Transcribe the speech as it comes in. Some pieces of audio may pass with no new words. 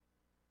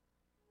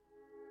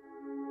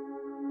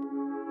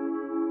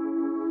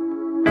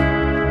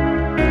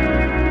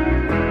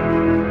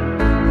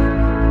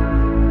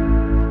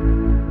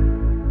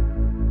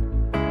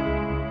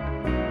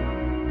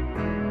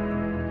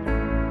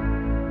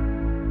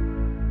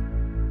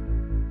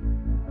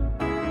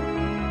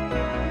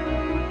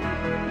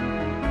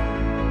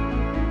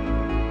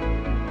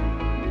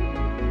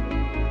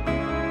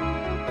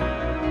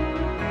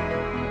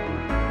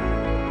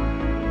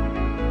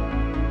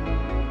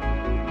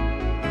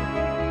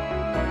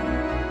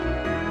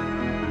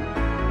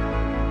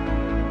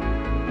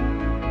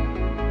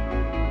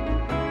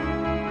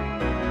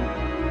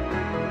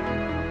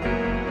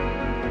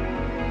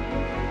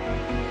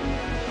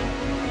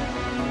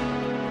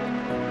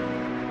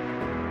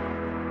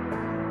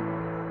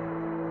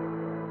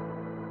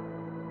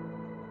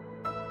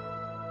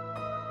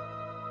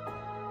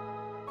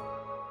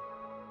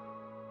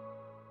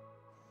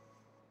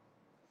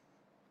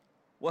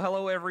Well,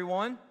 hello,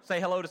 everyone. Say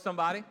hello to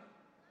somebody.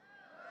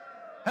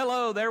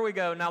 Hello, there we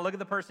go. Now look at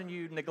the person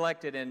you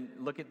neglected and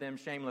look at them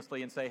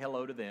shamelessly and say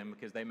hello to them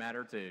because they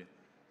matter too.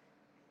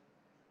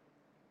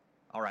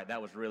 All right,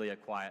 that was really a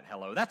quiet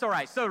hello. That's all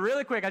right. So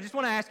really quick, I just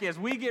want to ask you, as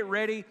we get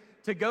ready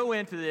to go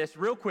into this,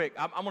 real quick,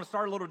 I'm going to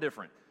start a little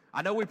different.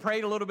 I know we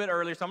prayed a little bit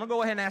earlier, so I'm going to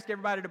go ahead and ask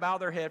everybody to bow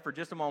their head for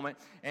just a moment.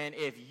 And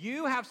if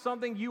you have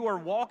something you are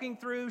walking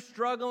through,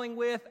 struggling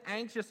with,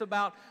 anxious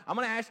about, I'm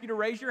going to ask you to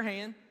raise your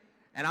hand.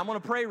 And I'm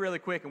going to pray really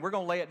quick, and we're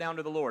going to lay it down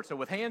to the Lord. So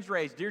with hands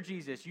raised, dear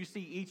Jesus, you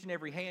see each and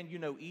every hand. You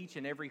know each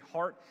and every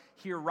heart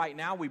here right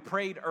now. We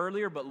prayed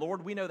earlier, but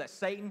Lord, we know that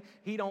Satan,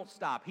 he don't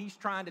stop. He's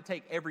trying to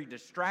take every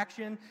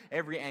distraction,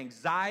 every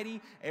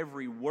anxiety,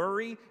 every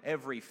worry,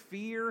 every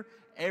fear,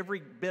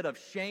 every bit of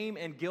shame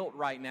and guilt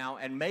right now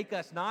and make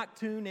us not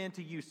tune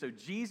into you. So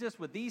Jesus,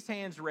 with these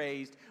hands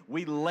raised,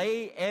 we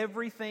lay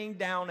everything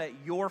down at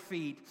your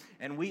feet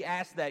and we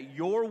ask that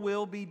your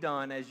will be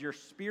done as your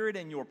spirit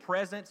and your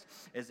presence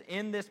is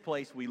in this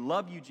place. We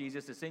love you,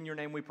 Jesus. It's in your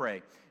name we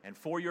pray and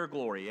for your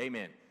glory.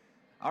 Amen.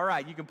 All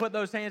right, you can put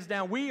those hands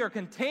down. We are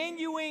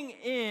continuing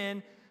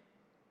in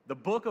the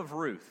book of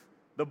Ruth.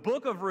 The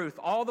book of Ruth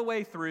all the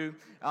way through,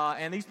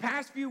 and these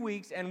past few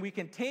weeks, and we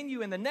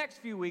continue in the next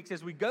few weeks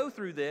as we go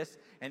through this,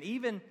 and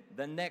even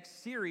the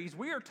next series,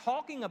 we are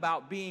talking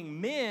about being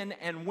men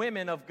and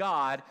women of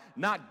God,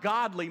 not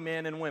godly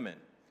men and women.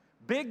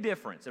 Big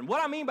difference. And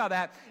what I mean by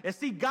that is,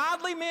 see,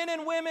 godly men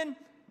and women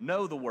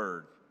know the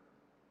Word.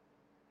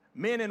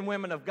 Men and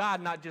women of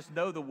God not just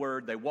know the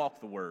Word, they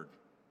walk the Word.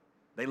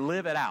 They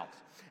live it out.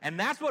 And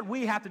that's what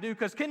we have to do,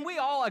 because can we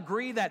all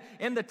agree that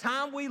in the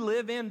time we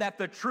live in, that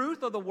the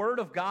truth of the Word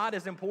of God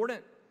is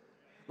important?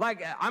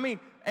 Like, I mean,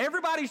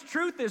 everybody's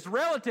truth is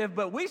relative,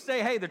 but we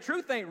say, hey, the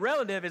truth ain't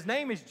relative. His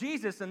name is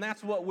Jesus, and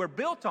that's what we're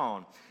built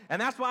on. And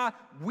that's why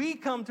we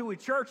come to a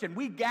church and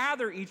we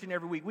gather each and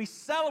every week. We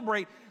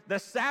celebrate the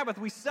Sabbath.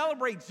 We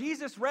celebrate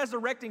Jesus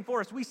resurrecting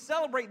for us. We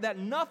celebrate that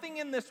nothing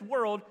in this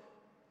world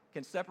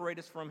can separate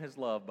us from His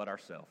love but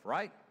ourselves,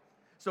 right?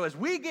 So as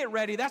we get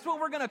ready, that's what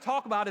we're going to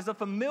talk about, is a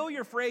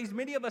familiar phrase.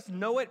 Many of us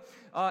know it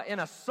in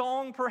a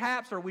song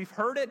perhaps, or we've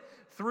heard it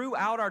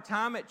throughout our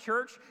time at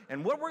church.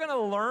 And what we're going to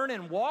learn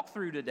and walk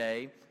through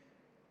today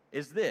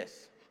is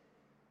this: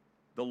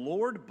 the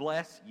Lord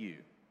bless you.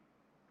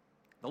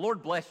 The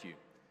Lord bless you.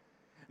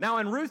 Now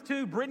in Ruth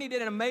 2, Brittany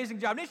did an amazing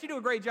job. Didn't she do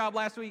a great job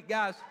last week,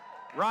 guys?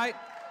 Right?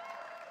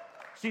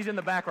 She's in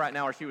the back right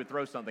now, or she would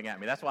throw something at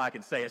me. That's why I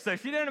can say it. So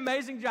she did an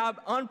amazing job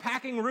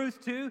unpacking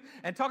Ruth 2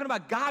 and talking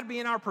about God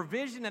being our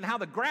provision and how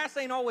the grass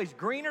ain't always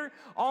greener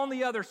on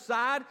the other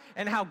side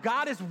and how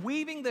God is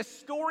weaving this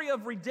story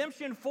of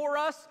redemption for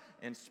us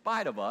in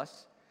spite of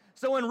us.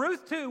 So in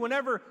Ruth 2,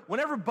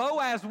 whenever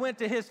Boaz went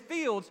to his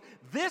fields,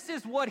 this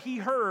is what he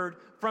heard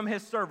from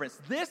his servants.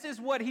 This is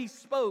what he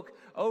spoke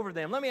over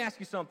them. Let me ask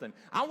you something.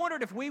 I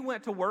wondered if we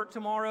went to work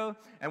tomorrow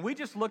and we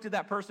just looked at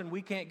that person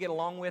we can't get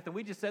along with and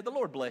we just said, the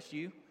Lord bless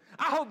you.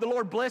 I hope the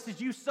Lord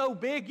blesses you so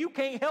big you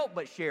can't help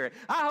but share it.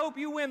 I hope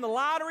you win the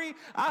lottery.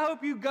 I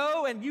hope you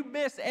go and you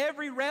miss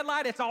every red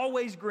light. It's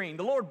always green.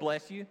 The Lord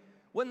bless you.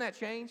 Wouldn't that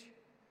change?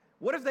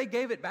 What if they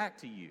gave it back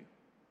to you?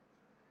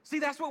 See,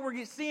 that's what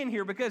we're seeing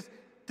here, because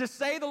to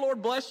say the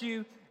Lord bless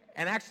you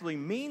and actually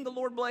mean the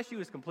Lord bless you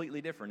is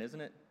completely different,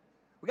 isn't it?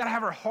 We got to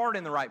have our heart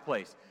in the right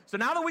place. So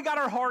now that we got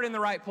our heart in the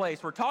right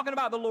place, we're talking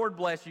about the Lord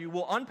bless you.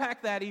 We'll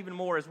unpack that even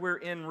more as we're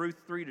in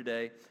Ruth 3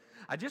 today.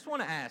 I just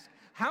want to ask,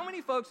 how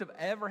many folks have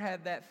ever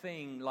had that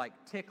thing like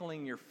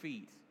tickling your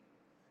feet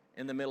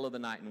in the middle of the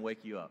night and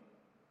wake you up?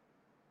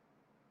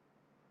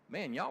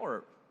 Man, y'all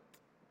are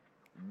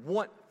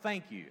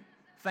thank you.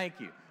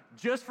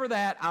 Just for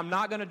that, I'm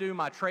not going to do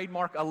my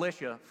trademark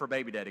Alicia for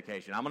baby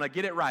dedication. I'm going to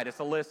get it right. It's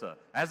Alyssa,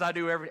 as I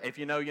do if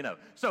you know, you know.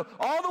 So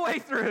all the way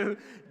through,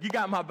 you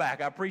got my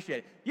back. I appreciate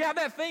it. You have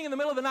that thing in the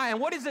middle of the night,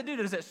 and what does it do?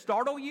 Does it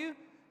startle you?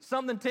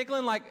 Something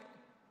tickling? Like,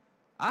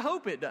 I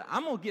hope it does.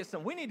 I'm going to get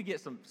some. We need to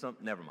get some.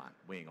 Never mind.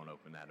 We ain't going to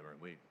open that.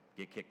 We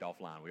get kicked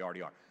offline. We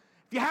already are.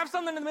 If you have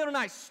something in the middle of the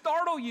night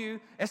startle you,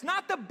 it's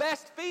not the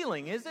best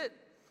feeling, is it?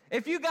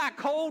 If you got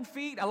cold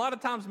feet, a lot of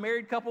times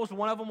married couples,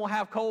 one of them will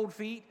have cold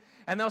feet.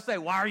 And they'll say,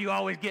 why are you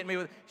always getting me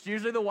with it? It's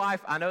usually the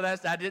wife. I know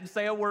I didn't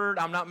say a word.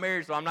 I'm not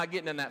married, so I'm not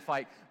getting in that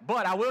fight.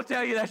 But I will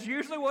tell you that's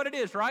usually what it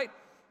is, right?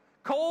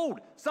 Cold.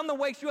 Something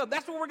wakes you up.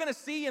 That's what we're going to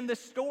see in this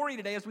story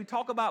today as we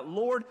talk about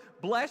Lord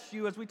bless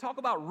you, as we talk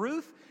about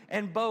Ruth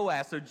and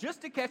Boaz. So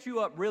just to catch you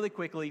up really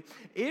quickly,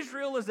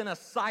 Israel is in a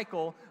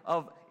cycle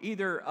of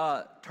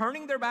either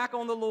turning their back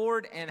on the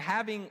Lord and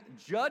having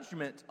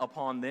judgment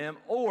upon them,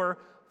 or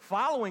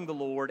following the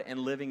Lord and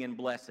living in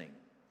blessing.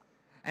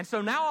 And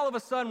so now all of a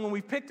sudden, when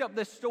we've picked up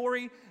this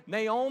story,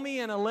 Naomi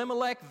and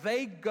Elimelech,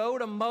 they go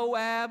to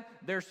Moab.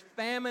 There's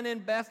famine in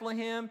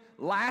Bethlehem.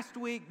 Last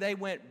week, they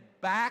went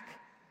back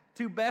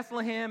to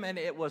Bethlehem, and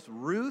it was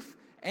Ruth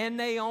and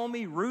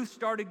Naomi. Ruth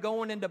started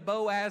going into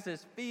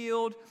Boaz's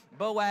field.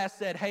 Boaz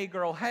said, hey,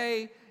 girl,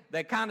 hey.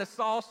 They kind of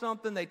saw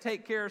something. They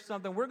take care of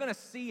something. We're going to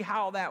see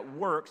how that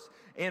works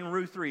in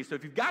Ruth 3. So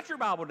if you've got your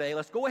Bible today,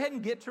 let's go ahead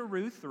and get to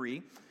Ruth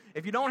 3.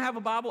 If you don't have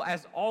a Bible,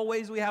 as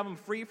always, we have them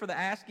free for the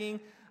asking.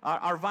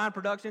 Our Vine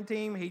production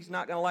team, he's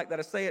not going to like that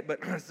I say it, but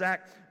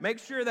Zach, make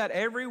sure that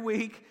every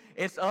week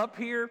it's up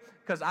here,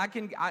 because I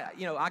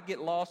get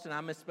lost and I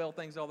misspell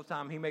things all the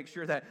time. He makes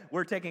sure that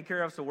we're taken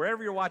care of. So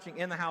wherever you're watching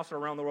in the house or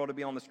around the world, it'll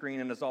be on the screen.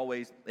 And as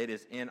always, it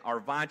is in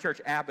our Vine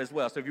Church app as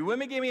well. So if you're with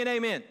me, give me an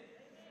amen.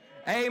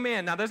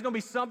 Amen. Now, there's going to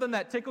be something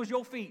that tickles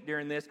your feet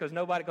during this,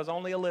 because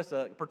only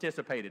Alyssa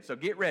participated. So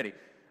get ready.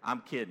 I'm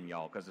kidding,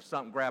 y'all, because if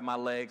something grabbed my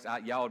legs,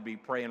 y'all would be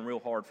praying real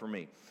hard for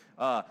me.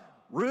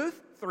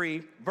 Ruth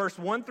 3, verse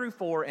 1 through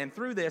 4, and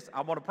through this, I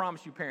want to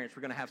promise you, parents,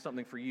 we're going to have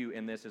something for you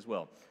in this as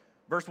well.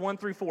 Verse 1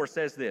 through 4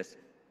 says this.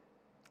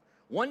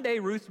 One day,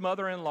 Ruth's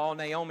mother-in-law,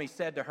 Naomi,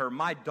 said to her,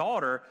 "My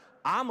daughter,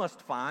 I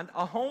must find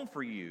a home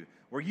for you,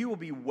 where you will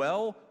be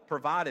well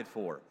provided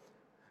for.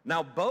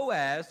 Now,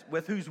 Boaz,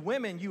 with whose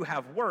women you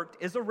have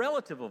worked, is a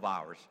relative of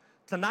ours.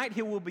 Tonight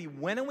he will be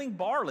winnowing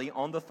barley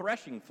on the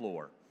threshing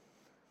floor."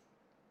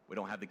 We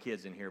don't have the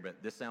kids in here,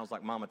 but this sounds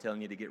like Mama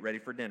telling you to get ready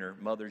for dinner.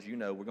 Mothers, you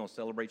know, we're going to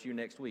celebrate you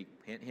next week.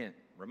 Hint, hint,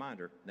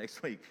 reminder,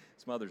 next week,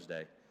 it's Mother's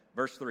Day.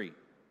 Verse 3,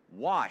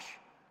 "Wash,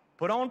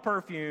 put on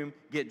perfume,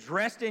 get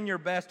dressed in your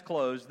best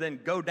clothes,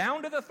 then go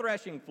down to the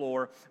threshing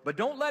floor, but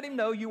don't let him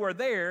know you are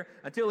there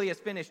until he has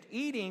finished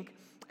eating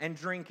and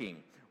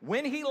drinking.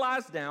 When he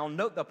lies down,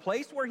 note the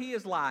place where he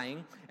is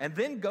lying, and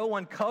then go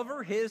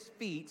uncover his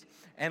feet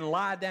and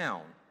lie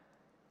down.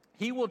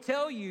 He will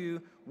tell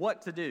you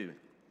what to do."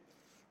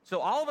 So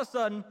all of a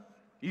sudden,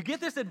 you get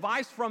this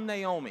advice from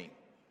Naomi.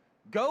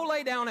 Go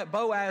lay down at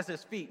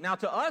Boaz's feet. Now,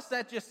 to us,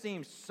 that just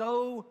seems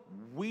so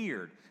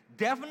weird.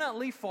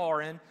 Definitely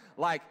foreign.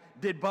 Like,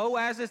 did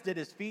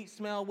his feet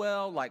smell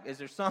well? Like, is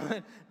there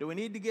something? Do we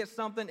need to get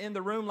something in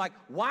the room? Like,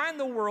 why in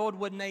the world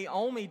would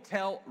Naomi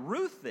tell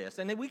Ruth this?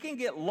 And then we can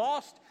get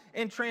lost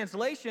in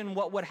translation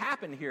what would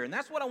happen here. And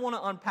that's what I want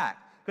to unpack,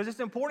 because it's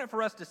important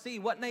for us to see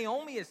what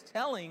Naomi is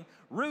telling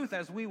Ruth,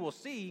 as we will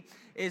see,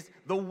 is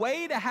the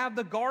way to have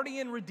the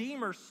guardian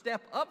redeemer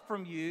step up for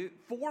you,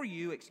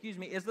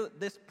 is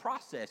this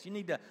process. You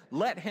need to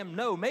let him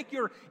know. Make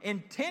your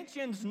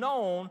intentions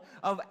known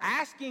of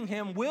asking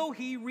him, will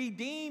he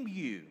redeem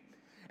you?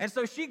 And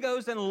so she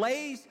goes and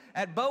lays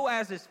at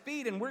Boaz's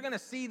feet, and we're going to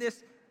see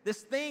this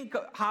thing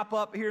hop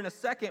up here in a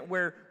second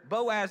where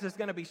Boaz is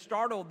going to be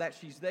startled that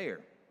she's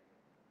there.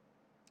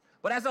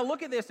 But as I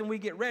look at this and we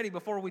get ready,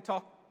 before we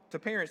talk to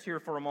parents here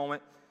for a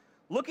moment,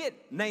 look at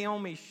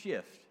Naomi's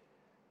shift.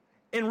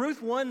 In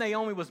Ruth 1,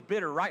 Naomi was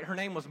bitter, right? Her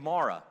name was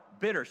Mara,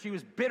 bitter. She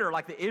was bitter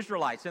like the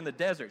Israelites in the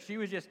desert. She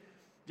was just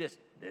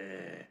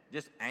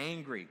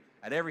angry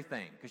at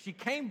everything, because she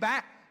came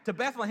back to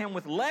Bethlehem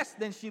with less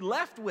than she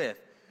left with.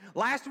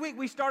 Last week,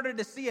 we started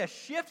to see a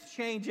shift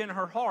change in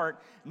her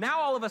heart. Now,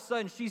 all of a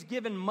sudden, she's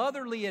giving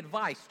motherly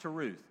advice to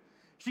Ruth.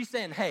 She's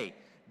saying, hey,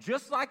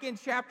 just like in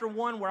chapter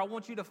 1, where I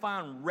want you to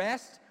find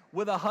rest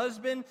with a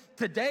husband,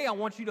 today I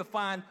want you to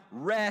find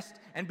rest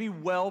and be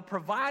well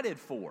provided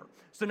for.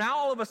 So now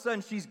all of a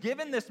sudden she's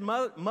given this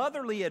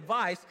motherly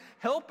advice,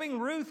 helping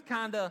Ruth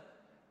kind of,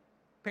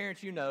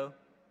 parents, you know,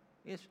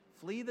 is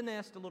flee the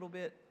nest a little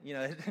bit. You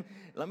know,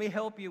 let me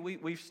help you.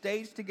 We've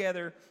staged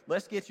together.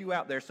 Let's get you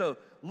out there. So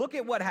look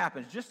at what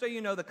happens, just so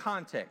you know the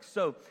context.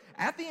 So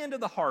at the end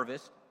of the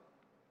harvest,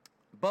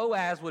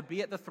 Boaz would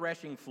be at the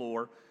threshing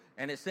floor,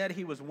 and it said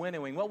he was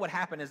winnowing. What would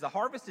happen is the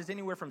harvest is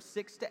anywhere from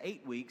 6 to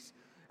 8 weeks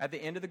at the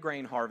end of the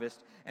grain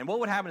harvest. And what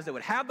would happen is they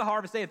would have the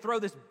harvest. They'd throw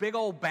this big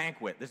old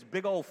banquet, this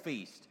big old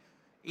feast.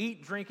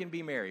 Eat, drink, and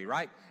be merry,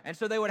 right? And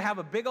so they would have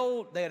a big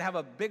old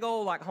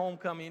like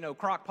homecoming, you know,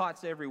 crock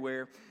pots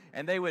everywhere.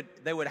 And they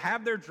would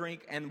have their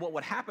drink. And what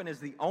would happen is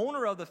the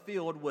owner of the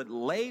field would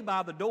lay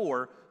by the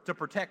door to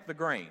protect the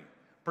grain,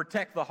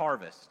 protect the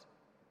harvest.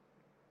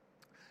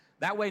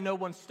 That way no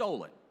one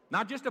stole it.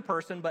 Not just a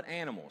person, but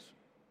animals.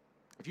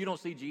 If you don't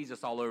see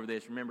Jesus all over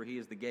this, remember he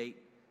is the gate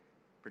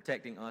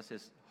protecting us,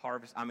 his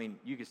harvest. I mean,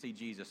 you can see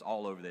Jesus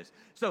all over this.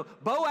 So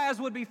Boaz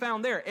would be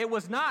found there. It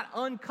was not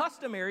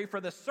uncustomary for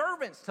the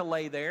servants to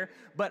lay there,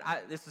 but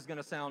this is going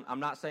to sound, I'm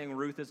not saying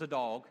Ruth is a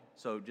dog,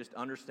 so just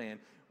understand,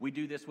 we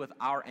do this with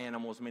our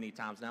animals many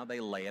times now. They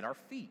lay at our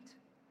feet.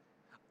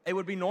 It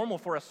would be normal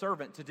for a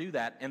servant to do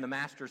that in the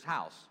master's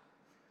house.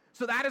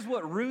 So that is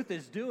what Ruth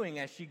is doing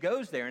as she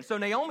goes there. And so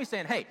Naomi's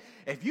saying, hey,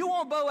 if you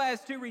want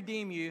Boaz to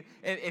redeem you,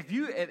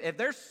 if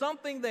there's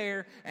something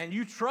there and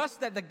you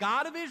trust that the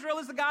God of Israel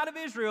is the God of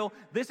Israel,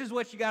 this is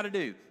what you got to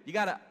do. You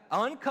got to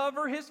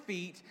uncover his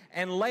feet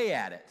and lay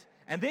at it.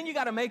 And then you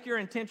got to make your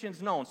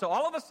intentions known. So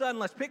all of a sudden,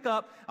 let's pick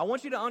up. I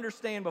want you to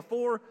understand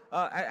before,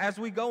 as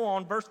we go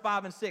on, verse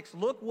 5 and 6,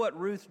 look what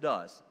Ruth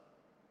does.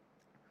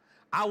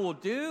 I will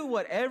do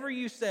whatever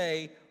you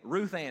say,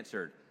 Ruth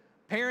answered.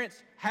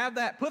 Parents,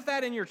 put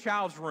that in your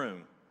child's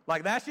room.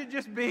 Like, that should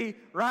just be,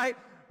 right?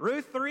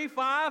 Ruth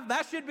 3:5,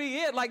 that should be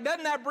it. Like,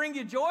 doesn't that bring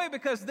you joy?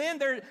 Because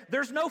then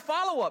there's no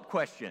follow-up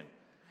question.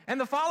 And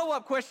the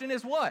follow-up question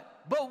is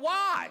what? But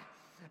why?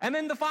 And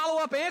then the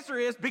follow-up answer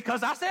is,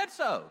 because I said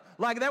so.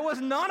 Like, there was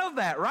none of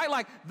that, right?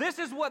 Like, this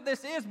is what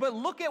this is. But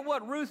look at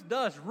what Ruth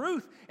does.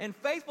 Ruth, in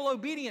faithful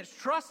obedience,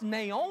 trusts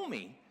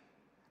Naomi.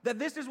 That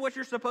this is what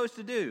you're supposed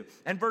to do.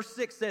 And verse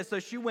 6 says, so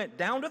she went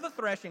down to the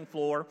threshing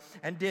floor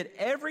and did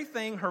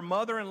everything her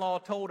mother-in-law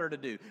told her to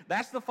do.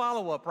 That's the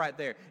follow-up right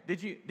there.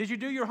 Did you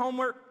do your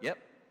homework? Yep.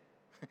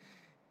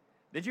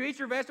 Did you eat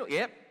your vegetables?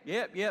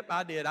 Yep,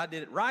 I did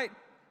it, right?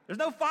 There's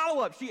no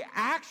follow-up. She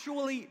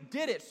actually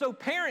did it. So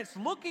parents,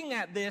 looking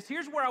at this,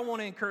 here's where I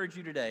want to encourage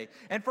you today.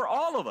 And for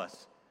all of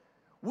us,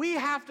 we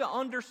have to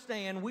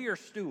understand we are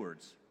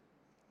stewards.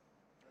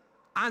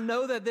 I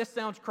know that this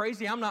sounds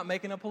crazy. I'm not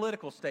making a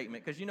political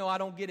statement because, I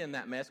don't get in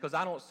that mess because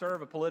I don't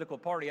serve a political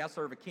party. I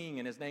serve a king,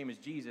 and his name is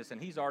Jesus, and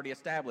he's already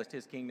established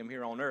his kingdom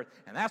here on earth,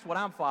 and that's what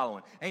I'm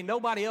following. Ain't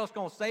nobody else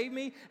going to save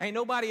me. Ain't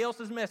nobody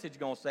else's message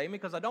going to save me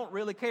because I don't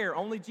really care.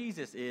 Only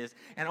Jesus is,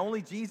 and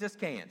only Jesus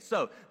can.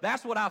 So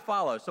that's what I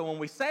follow. So when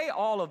we say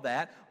all of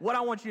that, what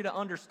I want you to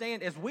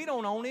understand is we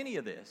don't own any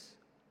of this,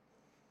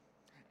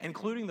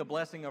 including the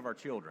blessing of our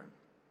children.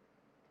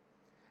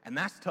 And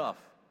that's tough.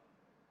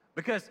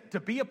 Because to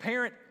be a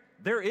parent,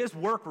 there is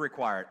work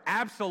required.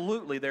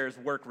 Absolutely, there is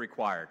work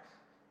required.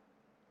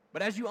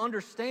 But as you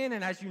understand,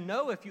 and as you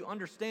know, if you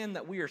understand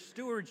that we are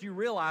stewards, you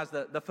realize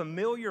that the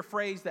familiar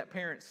phrase that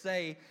parents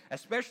say,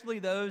 especially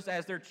those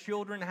as their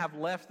children have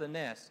left the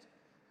nest,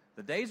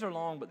 the days are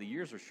long, but the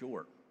years are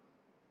short.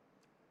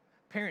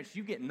 Parents,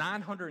 you get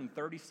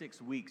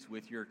 936 weeks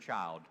with your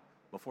child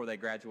before they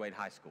graduate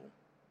high school.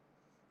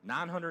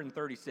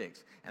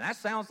 936. And that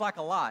sounds like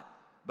a lot,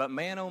 but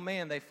man, oh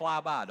man, they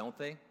fly by, don't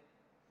they?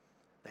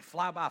 They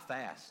fly by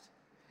fast.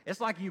 It's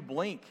like you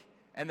blink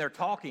and they're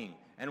talking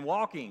and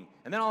walking,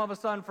 and then all of a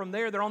sudden from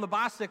there they're on the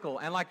bicycle,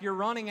 and like you're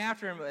running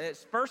after them. It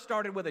first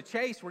started with a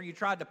chase where you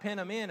tried to pin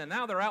them in, and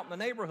now they're out in the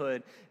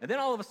neighborhood, and then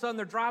all of a sudden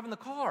they're driving the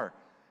car.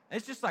 And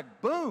it's just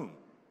like boom.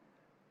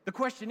 The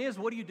question is,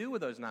 what do you do with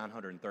those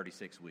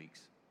 936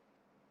 weeks?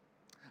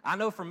 I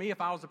know for me,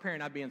 if I was a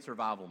parent, I'd be in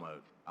survival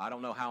mode. I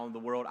don't know how in the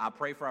world. I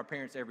pray for our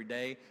parents every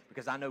day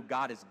because I know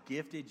God has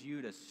gifted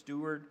you to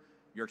steward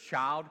your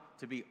child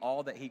to be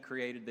all that he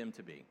created them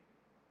to be.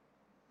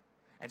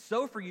 And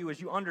so for you, as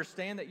you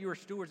understand that you are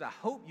stewards, I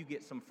hope you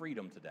get some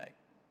freedom today.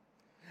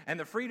 And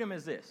the freedom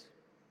is this: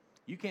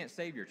 you can't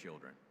save your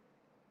children.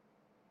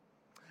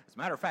 As a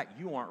matter of fact,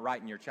 you aren't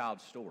writing your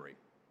child's story.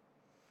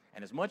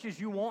 And as much as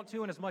you want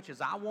to, and as much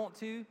as I want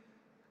to,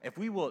 if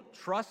we will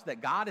trust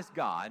that God is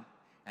God,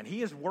 and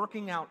he is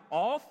working out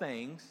all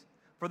things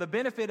for the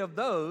benefit of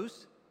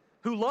those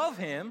who love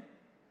him,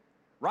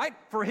 right?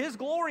 For his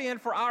glory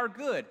and for our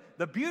good.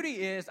 The beauty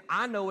is,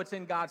 I know it's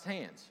in God's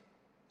hands.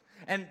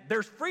 And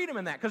there's freedom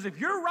in that. Because if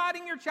you're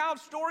writing your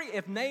child's story,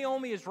 if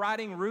Naomi is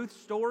writing Ruth's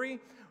story,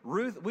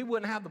 Ruth, we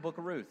wouldn't have the book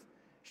of Ruth.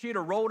 She'd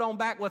have rolled on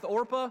back with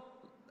Orpah.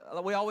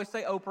 We always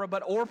say Oprah,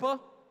 but Orpah,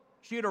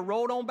 she'd have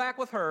rolled on back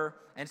with her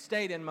and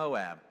stayed in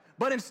Moab.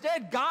 But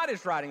instead, God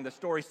is writing the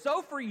story.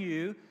 So for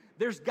you,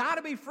 there's got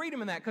to be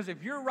freedom in that. Because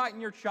if you're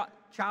writing your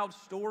child's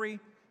story,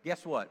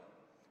 guess what?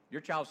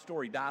 Your child's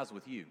story dies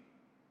with you.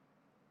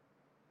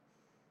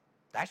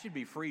 That should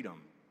be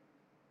freedom.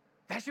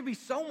 That should be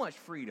so much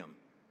freedom.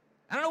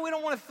 I know we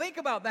don't want to think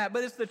about that,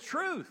 but it's the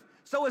truth.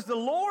 So as the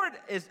Lord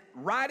is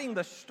writing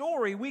the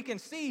story, we can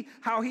see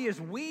how he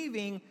is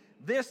weaving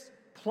this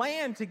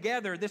plan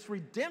together, this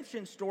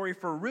redemption story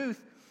for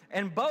Ruth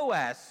and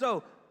Boaz.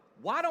 So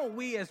why don't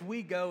we, as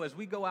we go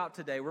out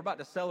today, we're about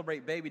to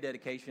celebrate baby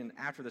dedication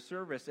after the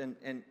service,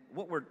 and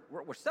what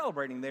we're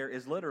celebrating there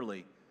is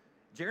literally,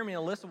 Jeremy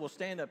and Alyssa will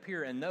stand up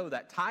here and know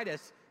that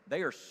Titus,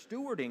 they are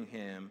stewarding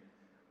him,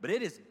 but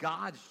it is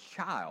God's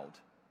child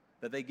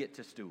that they get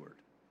to steward.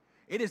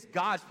 It is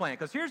God's plan.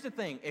 Because here's the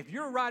thing. If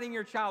you're writing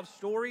your child's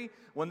story,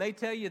 when they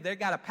tell you they've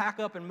got to pack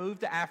up and move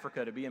to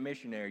Africa to be a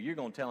missionary, you're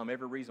going to tell them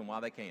every reason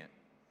why they can't.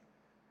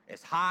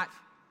 It's hot.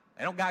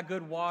 They don't got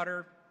good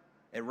water.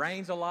 It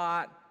rains a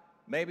lot.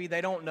 Maybe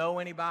they don't know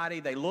anybody.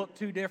 They look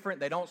too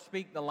different. They don't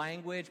speak the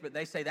language, but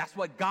they say, that's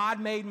what God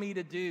made me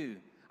to do.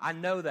 I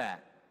know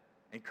that.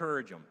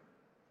 Encourage them.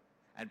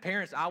 And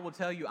parents, I will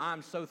tell you,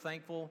 I'm so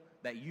thankful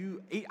that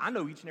I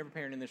know each and every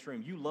parent in this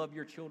room, you love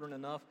your children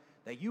enough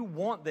that you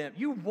want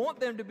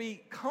them to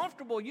be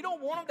comfortable. You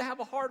don't want them to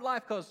have a hard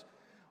life, because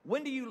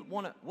what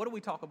do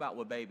we talk about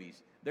with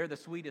babies? They're the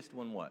sweetest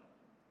when what?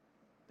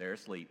 They're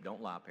asleep.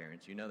 Don't lie,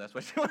 parents. You know that's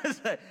what you want to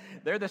say.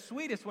 They're the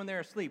sweetest when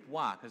they're asleep.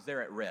 Why? Because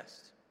they're at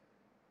rest.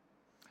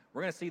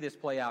 We're going to see this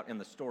play out in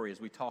the story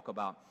as we talk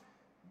about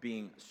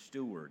being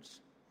stewards.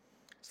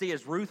 See,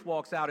 as Ruth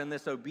walks out in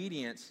this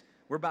obedience,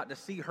 we're about to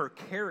see her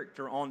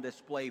character on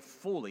display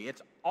fully.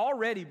 It's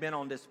already been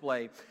on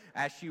display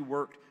as she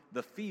worked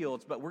the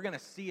fields, but we're going to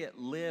see it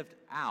lived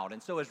out.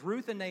 And so as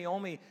Ruth and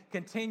Naomi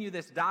continue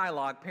this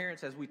dialogue,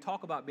 parents, as we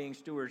talk about being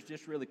stewards,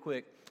 just really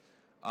quick,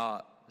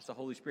 it's a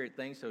Holy Spirit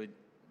thing, so he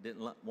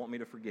didn't want me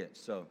to forget.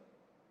 So,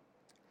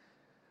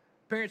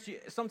 parents,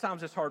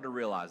 sometimes it's hard to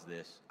realize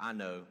this, I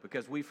know,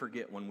 because we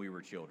forget when we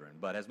were children.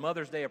 But as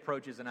Mother's Day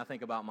approaches, and I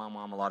think about my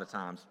mom a lot of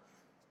times,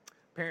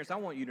 parents, I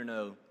want you to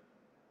know,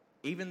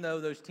 even though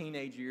those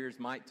teenage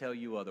years might tell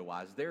you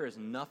otherwise, there is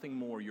nothing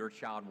more your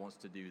child wants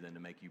to do than to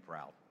make you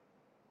proud.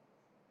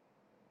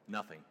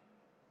 Nothing.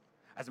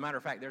 As a matter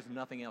of fact, there's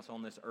nothing else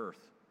on this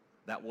earth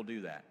that will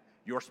do that.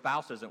 Your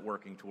spouse isn't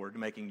working toward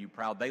making you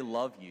proud. They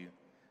love you,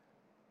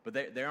 but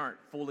they aren't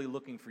fully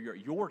looking for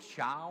your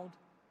child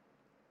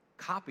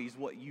copies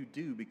what you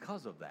do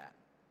because of that.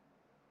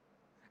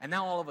 And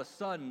now all of a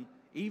sudden,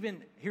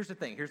 here's the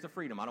thing, here's the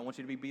freedom. I don't want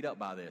you to be beat up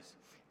by this.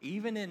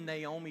 Even in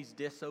Naomi's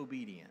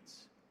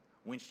disobedience,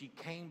 when she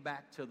came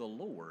back to the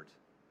Lord,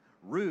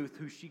 Ruth,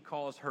 who she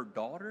calls her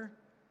daughter,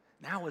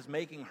 now is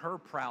making her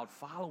proud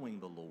following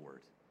the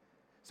Lord.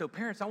 So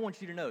parents, I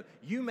want you to know,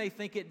 you may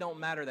think it don't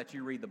matter that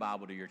you read the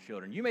Bible to your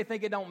children. You may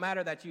think it don't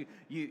matter that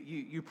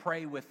you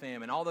pray with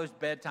them and all those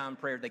bedtime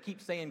prayers. They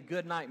keep saying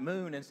good night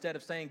moon instead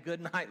of saying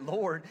good night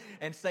Lord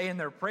and saying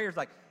their prayers.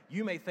 Like,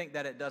 you may think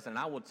that it doesn't. And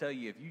I will tell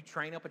you, if you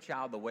train up a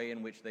child the way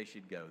in which they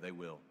should go, they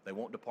will. They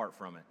won't depart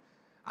from it.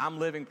 I'm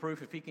living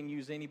proof. If he can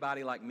use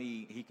anybody like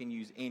me, he can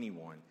use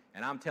anyone.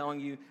 And I'm telling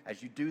you,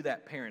 as you do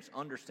that, parents,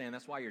 understand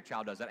that's why your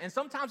child does that. And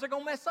sometimes they're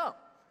going to mess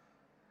up.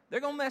 They're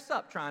going to mess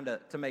up trying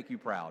to make you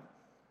proud.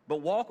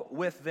 But walk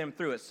with them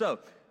through it. So,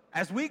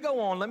 as we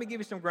go on, let me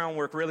give you some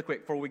groundwork really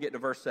quick before we get to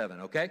verse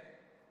 7, okay?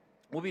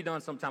 We'll be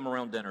done sometime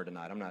around dinner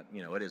tonight. I'm not,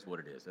 it is what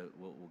it is.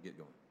 We'll get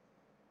going.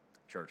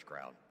 Church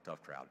crowd,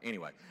 tough crowd.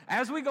 Anyway,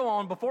 as we go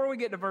on, before we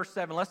get to verse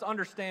 7, let's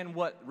understand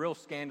what real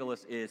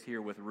scandalous is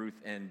here with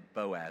Ruth and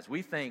Boaz.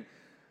 We think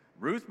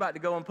Ruth's about to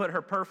go and put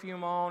her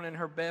perfume on and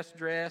her best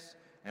dress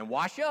and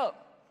wash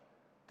up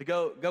to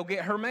go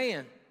get her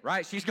man,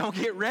 right? She's going to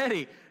get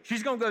ready.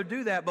 She's going to go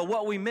do that. But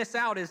what we miss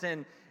out is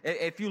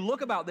if you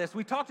look about this,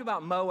 we talked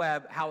about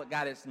Moab, how it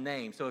got its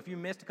name. So if you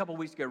missed a couple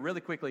weeks ago,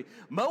 really quickly,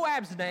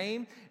 Moab's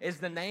name is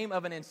the name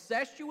of an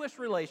incestuous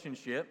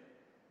relationship.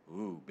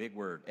 Ooh, big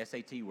word,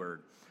 SAT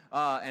word.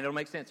 And it'll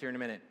make sense here in a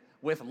minute.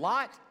 With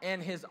Lot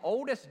and his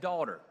oldest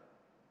daughter.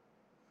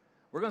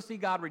 We're going to see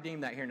God redeem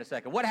that here in a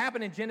second. What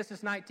happened in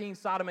Genesis 19?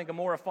 Sodom and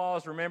Gomorrah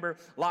falls. Remember,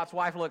 Lot's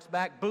wife looks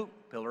back. Boop,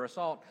 pillar of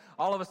salt.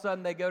 All of a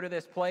sudden, they go to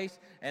this place,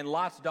 and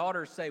Lot's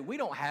daughters say, we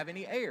don't have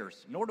any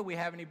heirs, nor do we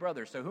have any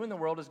brothers. So who in the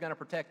world is going to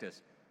protect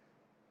us?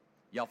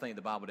 Y'all think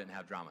the Bible didn't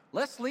have drama.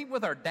 Let's sleep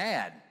with our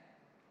dad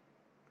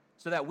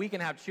so that we can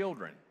have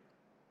children.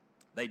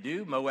 They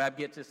do. Moab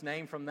gets its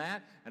name from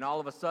that. And all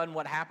of a sudden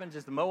what happens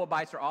is the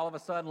Moabites are all of a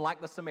sudden like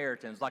the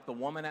Samaritans, like the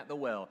woman at the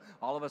well.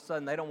 All of a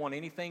sudden they don't want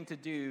anything to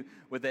do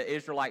with the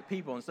Israelite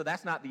people. And so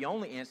that's not the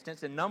only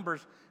instance. In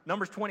Numbers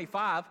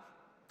 25,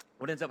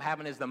 what ends up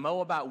happening is the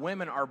Moabite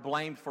women are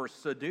blamed for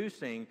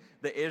seducing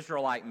the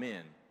Israelite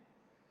men.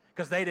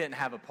 Because they didn't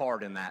have a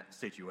part in that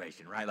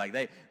situation, right?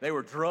 Like they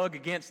were drugged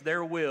against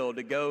their will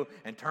to go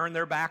and turn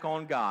their back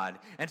on God.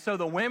 And so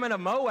the women of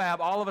Moab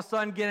all of a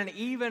sudden get an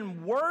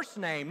even worse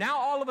name. Now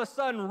all of a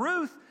sudden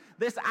Ruth,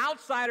 this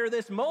outsider,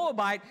 this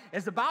Moabite,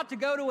 is about to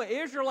go to an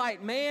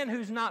Israelite man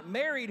who's not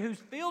married, whose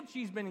field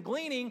she's been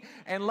gleaning,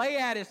 and lay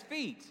at his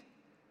feet.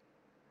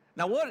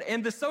 Now, what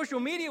in the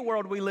social media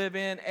world we live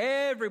in,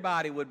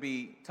 everybody would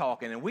be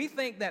talking, and we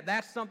think that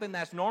that's something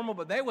that's normal,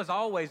 but there was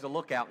always a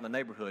lookout in the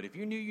neighborhood. If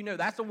you knew, you know.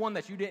 That's the one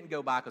that you didn't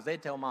go by because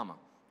they'd tell mama.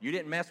 You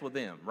didn't mess with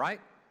them, right?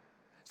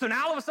 So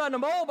now all of a sudden the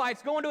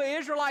Moabite's going to an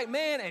Israelite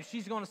man, and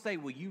she's going to say,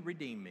 will you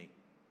redeem me?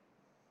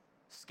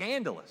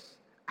 Scandalous.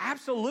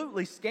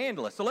 Absolutely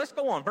scandalous. So let's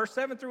go on, verse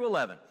 7 through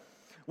 11.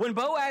 When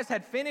Boaz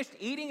had finished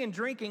eating and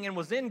drinking and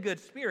was in good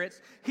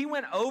spirits, he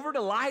went over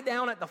to lie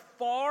down at the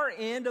far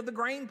end of the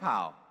grain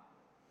pile.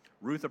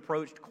 Ruth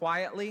approached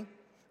quietly,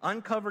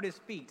 uncovered his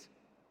feet,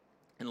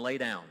 and lay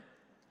down.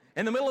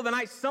 In the middle of the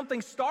night,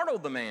 something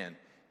startled the man.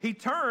 He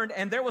turned,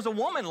 and there was a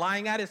woman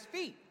lying at his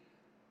feet.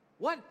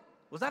 What?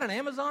 Was that an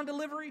Amazon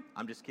delivery?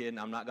 I'm just kidding.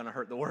 I'm not going to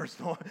hurt the words.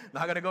 Not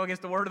going to go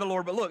against the word of the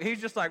Lord. But look,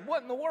 he's just like,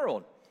 what in the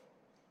world?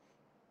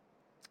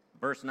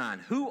 Verse 9,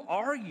 who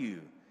are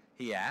you?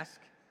 He asked.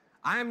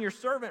 I am your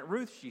servant,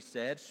 Ruth, she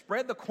said.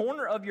 Spread the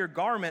corner of your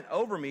garment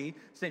over me,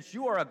 since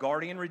you are a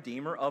guardian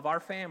redeemer of our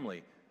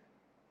family.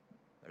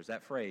 There's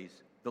that phrase.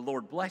 The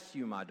Lord bless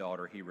you, my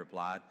daughter, he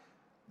replied.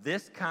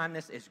 This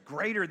kindness is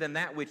greater than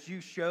that which you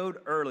showed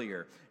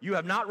earlier. You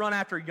have not run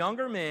after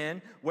younger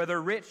men,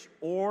 whether rich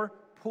or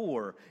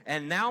poor.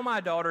 And now,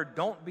 my daughter,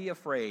 don't be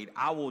afraid.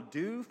 I will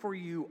do for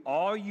you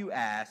all you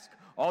ask.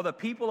 All the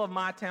people of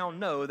my town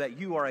know that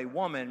you are a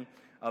woman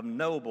of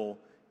noble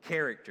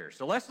character.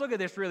 So let's look at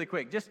this really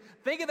quick. Just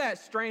think of that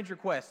strange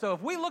request. So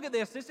if we look at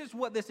this, this is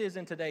what this is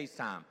in today's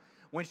time.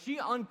 When she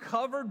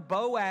uncovered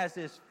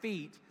Boaz's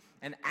feet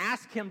and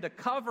asked him to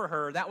cover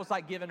her, that was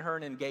like giving her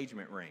an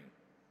engagement ring.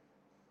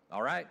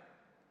 All right?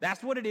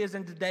 That's what it is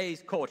in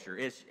today's culture.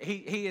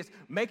 He is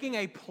making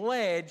a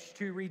pledge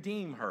to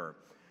redeem her.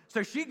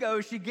 So she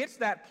goes, she gets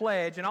that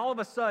pledge, and all of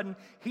a sudden,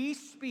 he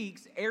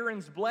speaks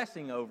Aaron's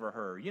blessing over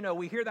her. You know,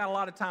 we hear that a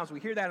lot of times. We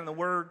hear that in the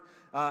Word.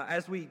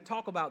 As we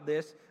talk about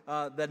this,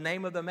 the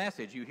name of the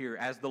message you hear,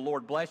 as the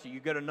Lord bless you. You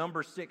go to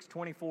Numbers 6,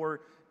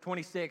 24,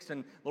 26,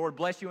 and Lord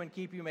bless you and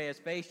keep you. May his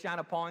face shine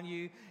upon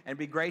you and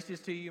be gracious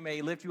to you. May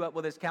he lift you up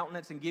with his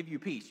countenance and give you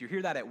peace. You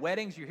hear that at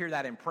weddings. You hear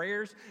that in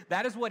prayers.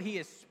 That is what he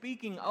is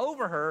speaking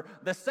over her.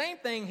 The same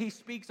thing he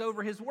speaks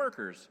over his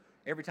workers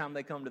every time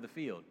they come to the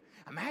field.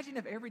 Imagine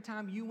if every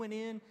time you went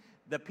in,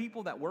 the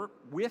people that work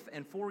with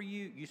and for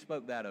you, you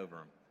spoke that over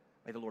them.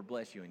 May the Lord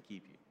bless you and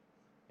keep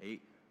you. He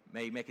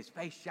may make his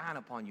face shine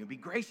upon you and be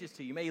gracious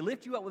to you. May he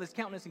lift you up with his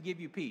countenance and give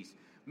you peace.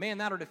 Man,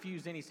 that'll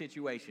diffuse any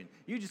situation.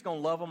 You're just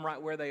going to love them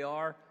right where they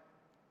are,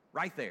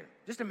 right there.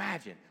 Just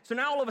imagine. So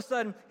now all of a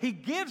sudden, he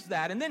gives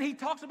that, and then he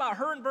talks about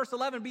her in verse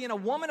 11 being a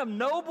woman of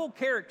noble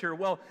character.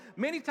 Well,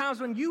 many times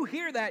when you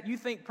hear that, you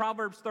think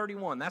Proverbs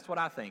 31. That's what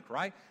I think,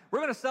 right? We're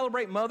going to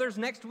celebrate mothers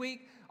next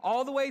week,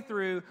 all the way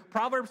through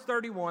Proverbs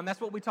 31. That's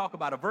what we talk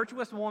about. A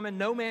virtuous woman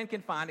no man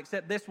can find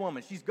except this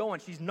woman.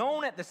 She's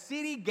known at the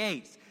city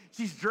gates.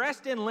 She's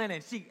dressed in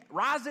linen. She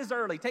rises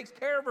early, takes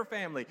care of her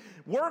family,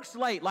 works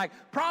late. Like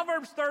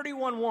Proverbs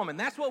 31 woman.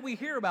 That's what we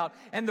hear about.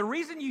 And the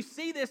reason you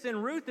see this in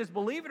Ruth is,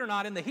 believe it or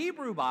not, in the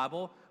Hebrew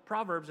Bible,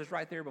 Proverbs is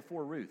right there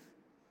before Ruth.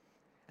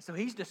 So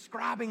he's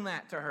describing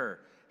that to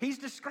her. He's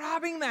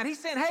describing that. He's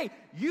saying, hey,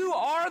 you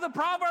are the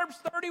Proverbs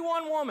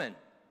 31 woman.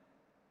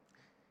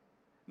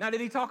 Now,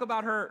 did he talk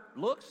about her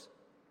looks?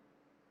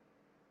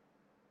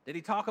 Did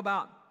he talk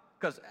about,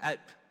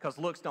 because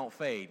looks don't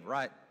fade,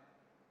 right?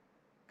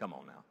 Come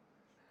on now.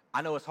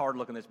 I know it's hard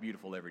looking this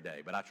beautiful every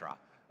day, but I try.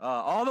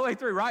 All the way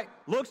through, right?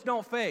 Looks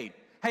don't fade.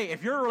 Hey,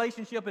 if your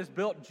relationship is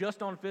built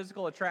just on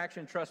physical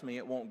attraction, trust me,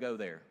 it won't go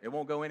there. It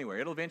won't go anywhere.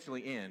 It'll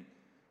eventually end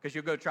because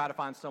you'll go try to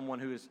find someone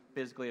who is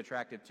physically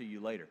attractive to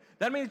you later.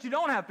 That means you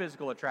don't have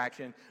physical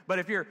attraction, but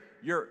if your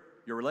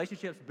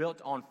relationship's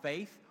built on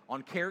faith,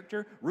 on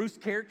character, Ruth's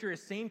character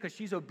is seen because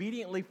she's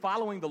obediently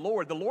following the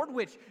Lord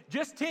which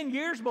just 10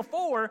 years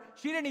before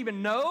she didn't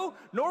even know,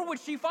 nor would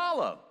she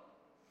follow,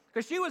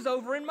 because she was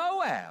over in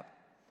Moab.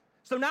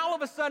 So now all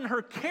of a sudden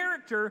her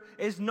character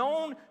is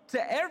known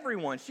to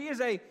everyone. She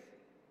is a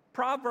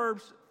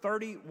Proverbs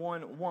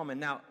 31 woman.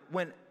 Now,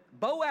 when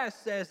Boaz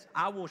says,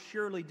 I will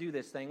surely do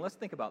this thing, let's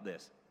think about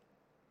this.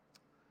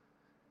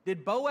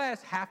 Did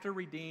Boaz have to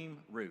redeem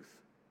Ruth?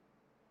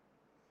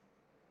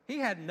 He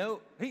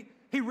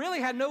really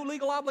had no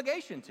legal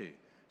obligation to.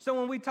 So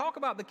when we talk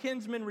about the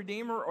kinsman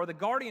redeemer or the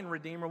guardian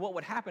redeemer, what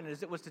would happen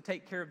is it was to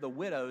take care of the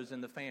widows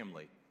in the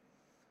family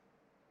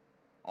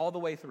all the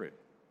way through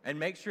and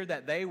make sure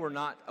that they were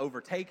not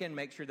overtaken,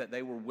 make sure that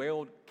they were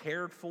well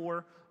cared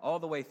for all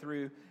the way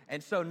through.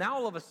 And so now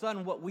all of a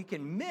sudden what we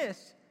can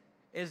miss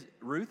is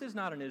Ruth is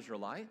not an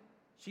Israelite.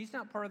 She's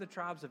not part of the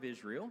tribes of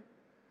Israel.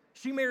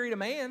 She married a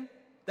man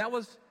that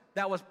was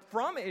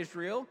from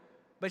Israel,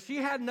 but she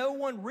had no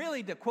one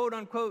really to quote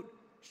unquote,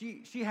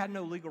 she had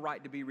no legal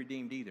right to be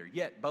redeemed either.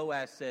 Yet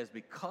Boaz says,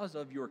 because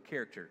of your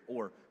character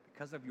or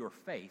because of your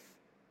faith,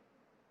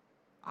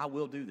 I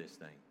will do this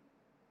thing.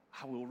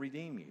 I will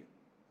redeem you.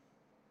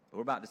 But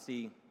we're about to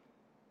see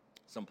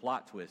some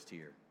plot twist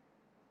here.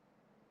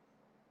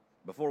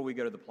 Before we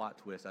go to the plot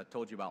twist, I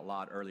told you about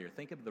Lot earlier.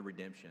 Think of the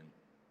redemption.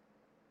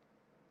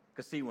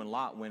 Because see, when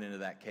Lot went into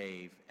that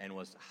cave and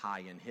was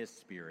high in his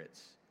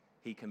spirits,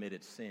 he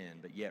committed sin.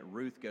 But yet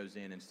Ruth goes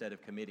in, instead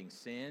of committing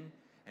sin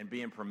and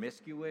being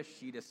promiscuous,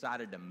 she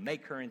decided to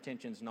make her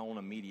intentions known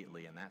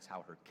immediately, and that's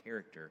how her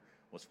character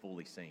was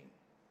fully seen.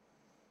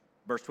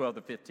 Verse 12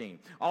 to 15.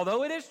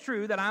 Although it is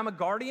true that I'm a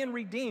guardian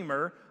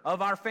redeemer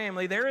of our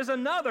family, there is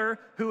another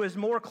who is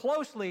more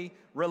closely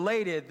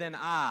related than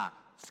I.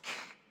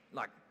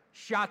 Like,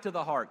 shot to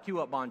the heart. Cue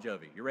up Bon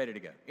Jovi. You're ready to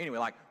go. Anyway,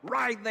 like,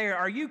 right there.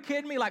 Are you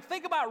kidding me? Like,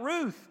 think about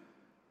Ruth.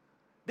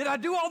 Did I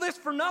do all this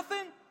for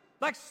nothing?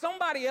 Like,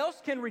 somebody else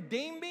can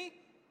redeem me?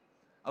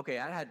 Okay,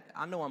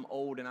 I know I'm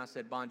old, and I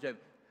said Bon Jovi.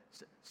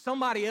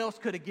 Somebody else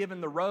could have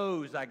given the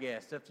rose, I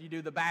guess, if you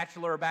do the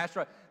Bachelor or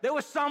Bachelorette. There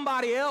was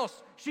somebody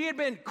else. She had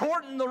been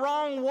courting the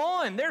wrong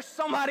one. There's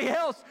somebody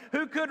else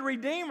who could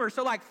redeem her.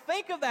 So, like,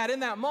 think of that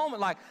in that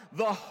moment, like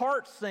the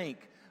heart sink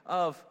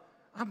of,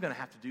 I'm going to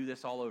have to do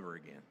this all over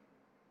again.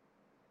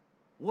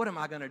 What am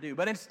I going to do?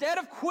 But instead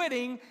of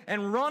quitting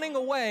and running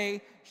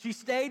away, she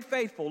stayed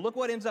faithful. Look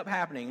what ends up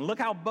happening. Look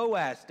how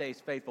Boaz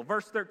stays faithful.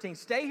 Verse 13,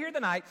 stay here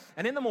the night,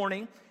 and in the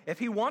morning, if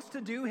he wants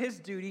to do his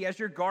duty as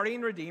your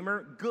guardian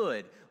redeemer,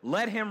 good.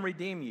 Let him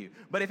redeem you.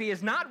 But if he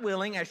is not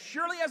willing, as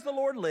surely as the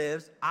Lord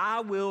lives, I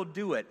will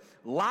do it.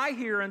 Lie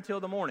here until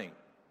the morning.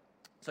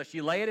 So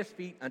she lay at his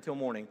feet until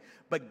morning,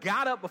 but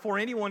got up before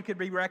anyone could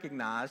be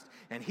recognized,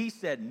 and he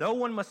said, no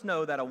one must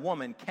know that a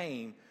woman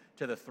came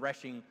to the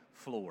threshing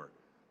floor.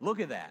 Look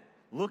at that.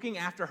 Looking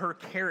after her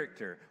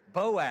character.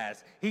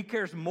 Boaz, he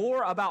cares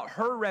more about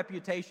her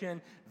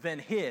reputation than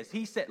his.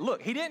 He said,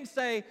 look, he didn't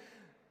say,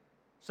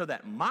 so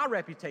that my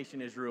reputation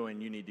is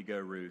ruined, you need to go,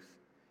 Ruth.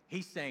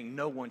 He's saying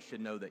no one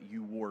should know that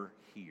you were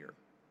here.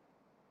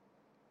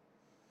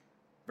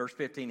 Verse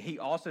 15, he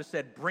also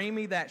said, bring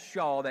me that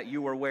shawl that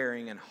you were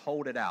wearing and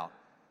hold it out.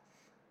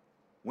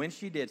 When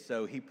she did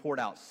so, he poured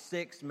out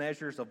 6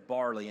 measures of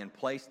barley and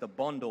placed the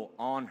bundle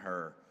on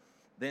her.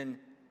 Then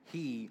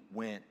he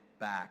went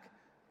back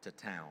to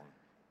town.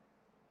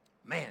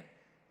 Man,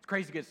 it's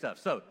crazy good stuff.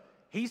 So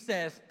he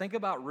says, think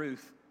about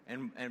Ruth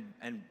and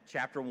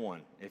chapter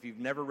 1. If you've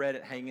never read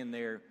it, hang in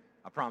there.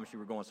 I promise you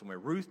we're going somewhere.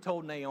 Ruth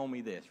told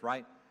Naomi this,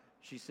 right?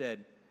 She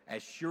said,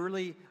 as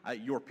surely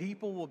your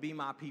people will be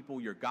my people,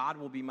 your God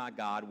will be my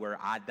God. Where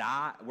I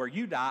die, where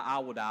you die, I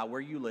will die.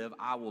 Where you live,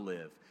 I will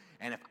live.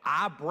 And if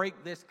I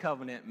break this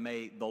covenant,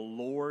 may the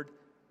Lord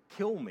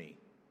kill me.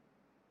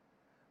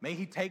 May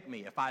he take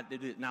me if I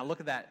did it. Now look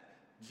at that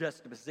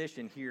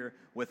juxtaposition here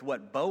with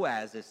what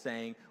Boaz is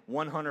saying,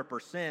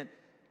 100%.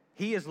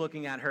 He is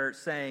looking at her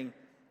saying,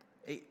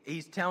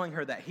 he's telling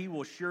her that he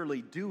will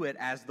surely do it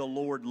as the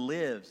Lord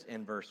lives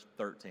in verse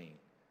 13.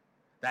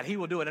 That he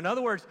will do it. In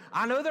other words,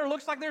 I know there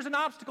looks like there's an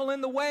obstacle in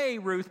the way,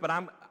 Ruth, but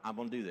I'm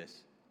going to do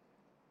this.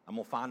 I'm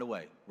going to find a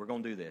way. We're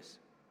going to do this.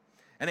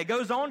 And it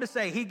goes on to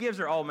say, he gives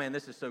her, oh man,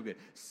 this is so good,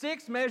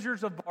 6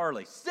 measures of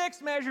barley.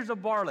 6 measures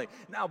of barley.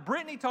 Now,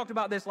 Brittany talked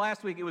about this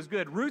last week. It was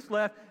good. Ruth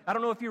left, I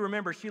don't know if you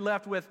remember, she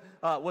left with,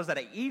 was it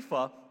an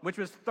ephah, which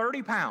was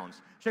 30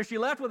 pounds. So she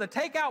left with a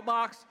takeout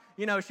box.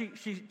 You know, she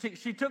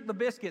took the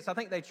biscuits. I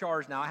think they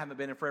charge now. I haven't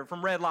been in forever.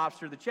 From Red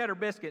Lobster, the cheddar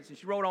biscuits, and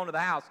she rolled onto the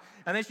house.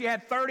 And then she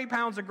had 30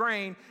 pounds of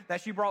grain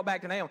that she brought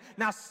back to Naomi.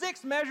 Now,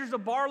 6 measures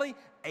of barley,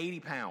 80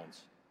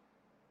 pounds.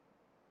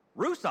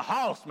 Ruth's a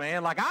hoss,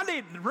 man. Like,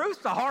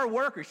 Ruth's a hard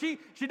worker. She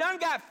done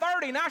got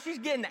 30. Now she's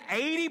getting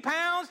 80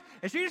 pounds,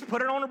 and she just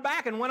put it on her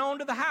back and went on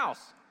to the house.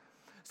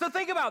 So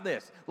think about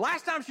this.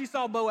 Last time she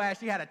saw Boaz,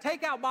 she had a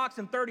takeout box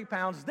and 30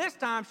 pounds. This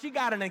time, she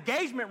got an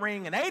engagement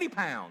ring and 80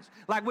 pounds.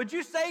 Like, would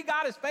you say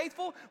God is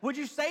faithful? Would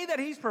you say that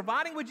he's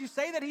providing? Would you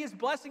say that he is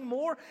blessing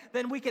more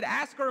than we could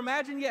ask or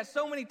imagine? Yet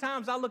so many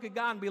times I look at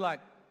God and be like,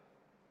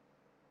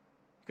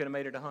 you could have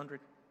made it 100.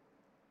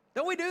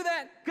 Don't we do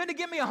that? Couldn't have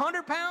given me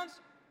 100 pounds?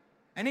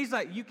 And he's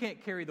like, you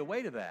can't carry the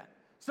weight of that.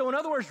 So in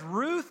other words,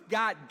 Ruth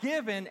got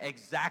given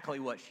exactly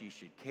what she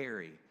should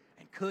carry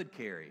and could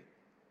carry.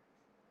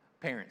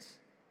 Parents,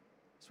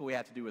 that's what we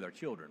have to do with our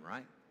children,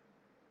 right?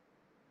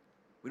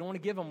 We don't want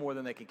to give them more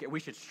than they can carry.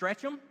 We should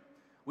stretch them.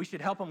 We should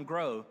help them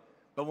grow.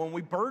 But when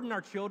we burden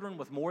our children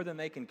with more than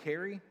they can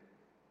carry,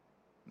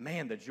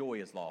 man, the joy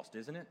is lost,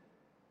 isn't it?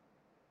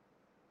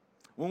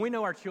 When we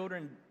know our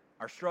children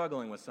are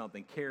struggling with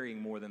something,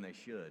 carrying more than they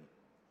should,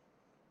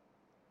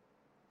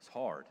 it's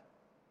hard.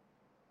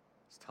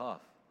 It's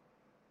tough.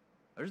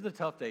 Those are the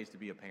tough days to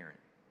be a parent.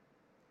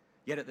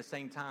 Yet at the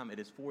same time, it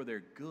is for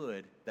their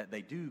good that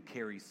they do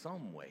carry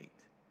some weight.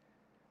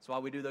 That's why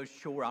we do those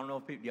chores. I don't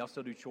know if y'all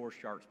still do chore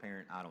charts,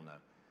 parent. I don't know.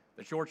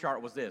 The chore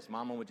chart was this.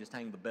 Mama would just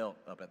hang the belt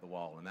up at the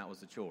wall, and that was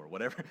the chore.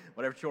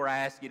 Whatever chore I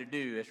ask you to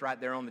do, it's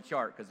right there on the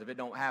chart, because if it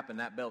don't happen,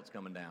 that belt's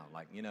coming down.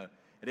 Like, you know,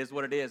 it is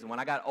what it is. And when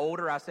I got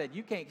older, I said,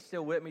 you can't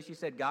still whip me. She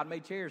said, God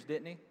made chairs,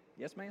 didn't he?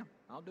 Yes, ma'am.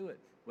 I'll do it.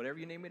 Whatever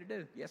you need me to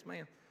do. Yes,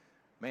 ma'am.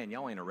 Man,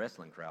 y'all ain't a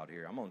wrestling crowd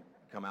here. I'm going to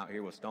come out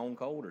here with Stone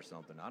Cold or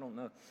something. I don't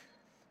know.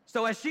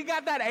 So as she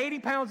got that 80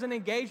 pounds in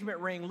engagement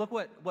ring, look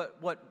what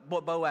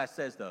Boaz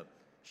says, though.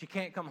 She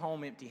can't come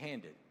home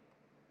empty-handed.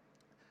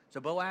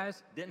 So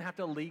Boaz didn't have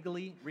to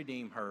legally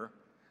redeem her,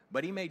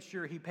 but he made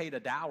sure he paid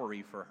a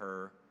dowry for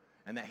her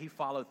and that he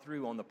followed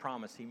through on the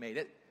promise he made.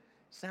 It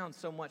sounds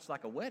so much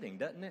like a wedding,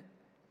 doesn't it?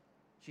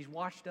 She's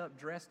washed up,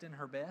 dressed in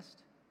her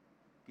best,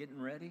 getting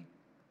ready.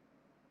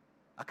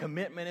 A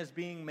commitment is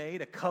being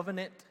made, a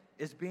covenant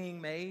is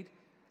being made,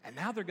 and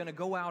now they're going to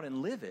go out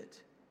and live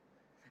it.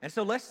 And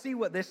so let's see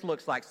what this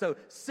looks like. So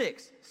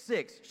 6.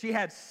 She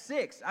had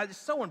 6. It's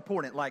so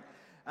important. Like,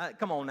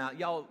 come on now.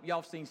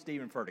 Y'all seen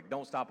Stephen Furtick.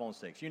 Don't stop on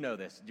 6. You know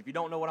this. If you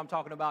don't know what I'm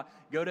talking about,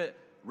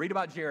 read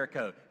about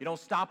Jericho. You don't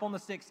stop on the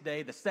 6th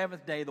day. The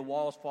 7th day, the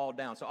walls fall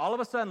down. So all of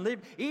a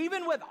sudden,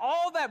 even with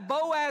all that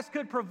Boaz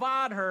could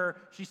provide her,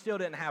 she still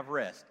didn't have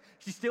rest.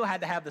 She still had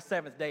to have the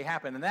 7th day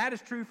happen. And that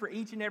is true for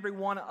each and every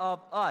one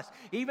of us.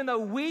 Even though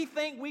we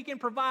think we can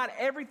provide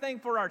everything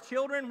for our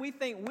children, we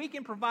think we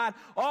can provide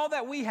all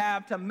that we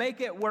have to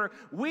make it work,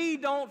 we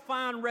don't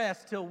find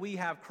rest till we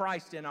have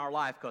Christ in our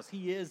life, because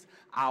he is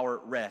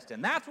our rest.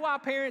 And that's why,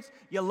 parents,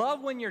 you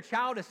love when your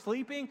child is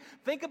sleeping.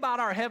 Think about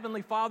our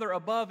Heavenly Father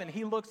above, and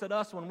he looks at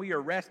us when we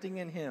are resting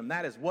in him.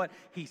 That is what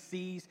he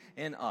sees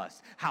in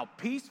us. How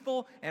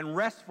peaceful and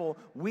restful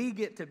we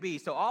get to be.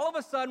 So all of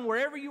a sudden,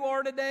 wherever you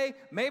are today,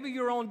 maybe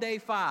you're on day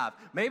 5,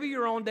 maybe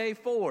you're on day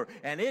 4,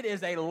 and it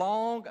is a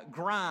long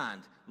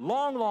grind.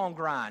 Long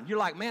grind. You're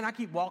like, man, I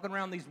keep walking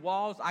around these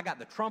walls. I got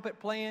the trumpet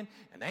playing,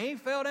 and they ain't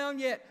fell down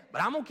yet,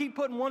 but I'm going to keep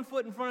putting one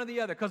foot in front of the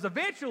other, because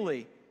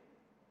eventually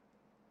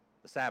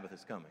the Sabbath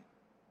is coming.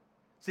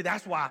 See,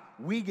 that's why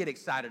we get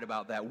excited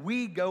about that.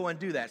 We go and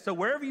do that. So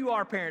wherever you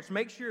are, parents,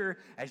 make sure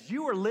as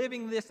you are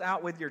living this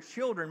out with your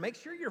children, make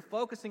sure you're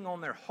focusing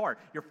on their heart.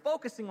 You're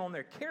focusing on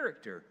their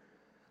character.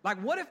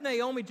 Like, what if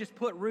Naomi just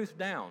put Ruth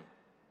down?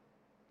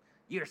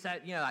 You're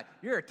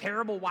a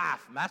terrible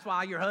wife, and that's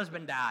why your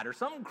husband died, or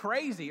something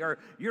crazy, or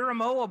you're a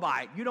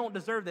Moabite, you don't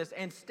deserve this.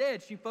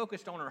 Instead, she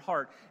focused on her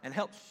heart and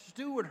helped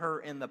steward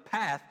her in the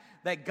path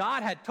that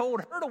God had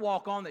told her to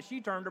walk on, that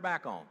she turned her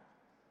back on.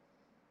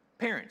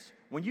 Parents,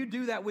 when you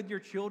do that with your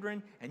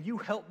children and you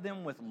help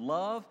them with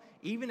love,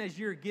 even as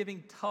you're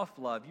giving tough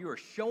love, you are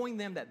showing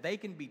them that they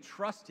can be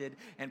trusted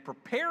and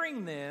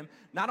preparing them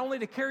not only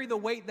to carry the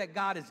weight that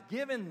God has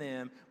given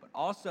them, but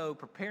also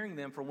preparing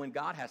them for when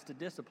God has to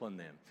discipline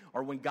them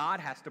or when God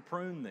has to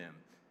prune them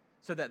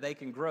so that they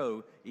can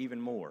grow even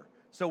more.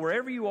 So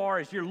wherever you are,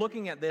 as you're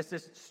looking at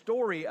this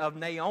story of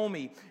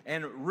Naomi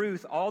and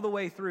Ruth all the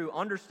way through,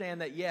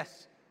 understand that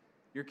yes,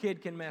 your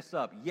kid can mess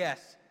up.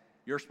 Yes,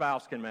 Your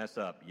spouse can mess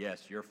up.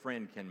 Yes, your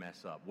friend can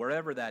mess up,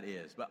 wherever that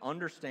is. But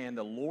understand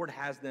the Lord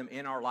has them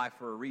in our life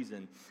for a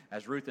reason,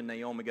 as Ruth and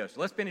Naomi go.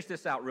 So let's finish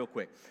this out real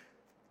quick.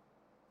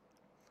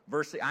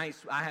 I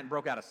hadn't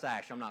broke out a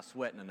sash. I'm not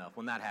sweating enough.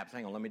 When that happens,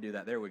 hang on, let me do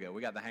that. There we go.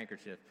 We got the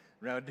handkerchief.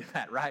 We're going to do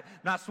that, right?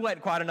 Not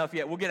sweating quite enough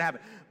yet. We'll get it happen.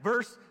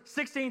 Verse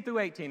 16 through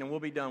 18, and we'll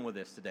be done with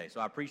this today.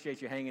 So I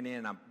appreciate you hanging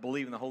in. I'm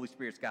believing the Holy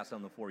Spirit's got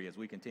something for you as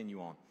we continue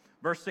on.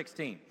 Verse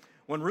 16.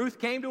 When Ruth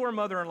came to her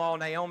mother-in-law,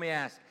 Naomi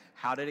asked,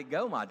 "How did it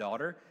go, my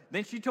daughter?"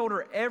 Then she told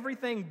her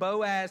everything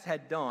Boaz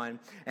had done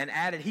and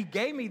added, "He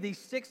gave me these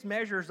 6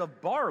 measures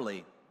of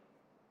barley,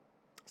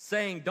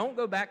 saying, 'Don't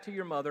go back to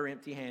your mother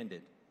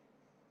empty-handed.'"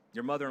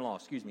 Your mother-in-law,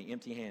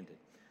 empty-handed.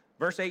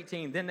 Verse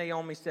 18, then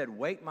Naomi said,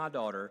 "Wait, my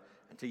daughter,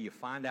 until you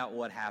find out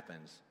what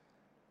happens."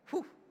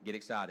 Whew, get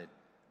excited.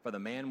 "For the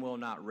man will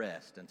not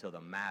rest until the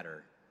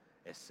matter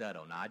is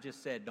settled." Now, I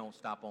just said don't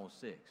stop on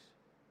 6.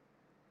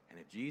 And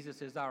if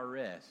Jesus is our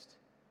rest,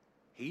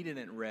 he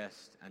didn't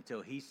rest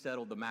until he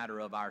settled the matter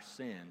of our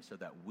sin so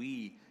that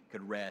we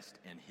could rest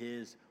in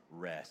his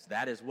rest.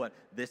 That is what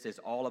this is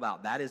all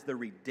about. That is the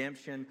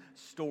redemption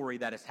story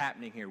that is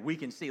happening here. We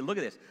can see, look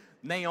at this.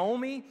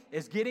 Naomi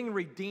is getting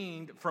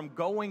redeemed from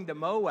going to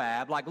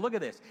Moab. Like, look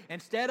at this.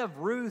 Instead of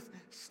Ruth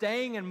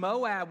staying in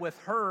Moab with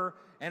her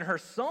and her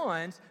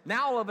sons,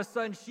 now all of a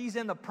sudden she's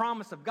in the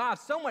promise of God.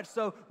 So much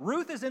so,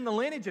 Ruth is in the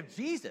lineage of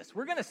Jesus.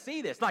 We're going to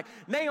see this. Like,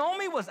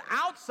 Naomi was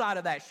outside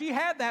of that. She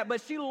had that, but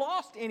she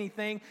lost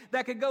anything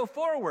that could go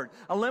forward.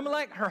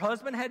 Elimelech, her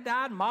husband, had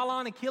died.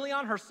 Mahlon and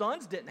Chilion, her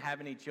sons, didn't have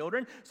any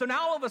children. So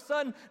now all of a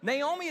sudden,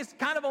 Naomi is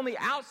kind of on the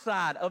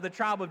outside of the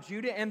tribe of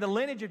Judah and the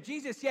lineage of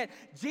Jesus. Yet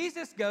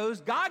Jesus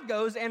goes, God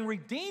goes and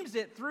redeems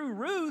it through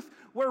Ruth,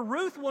 where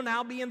Ruth will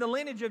now be in the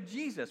lineage of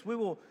Jesus. We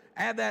will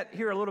add that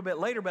here a little bit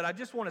later, but I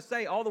just want to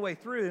say all the way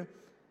through,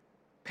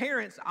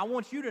 parents, I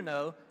want you to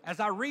know, as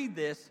I read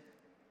this,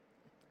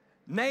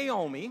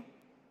 did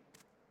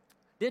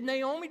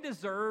Naomi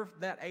deserve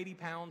that 80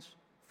 pounds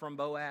from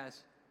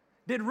Boaz?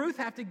 Did Ruth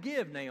have to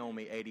give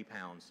Naomi 80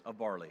 pounds of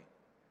barley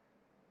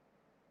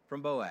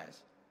from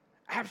Boaz?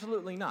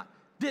 Absolutely not.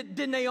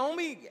 Did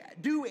Naomi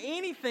do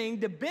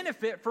anything to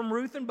benefit from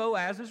Ruth and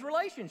Boaz's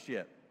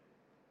relationship?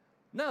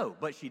 No,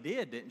 but she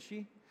did, didn't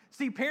she?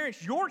 See,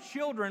 parents, your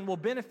children will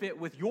benefit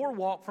with your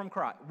walk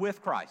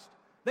with Christ.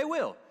 They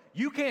will.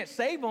 You can't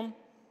save them.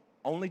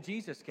 Only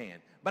Jesus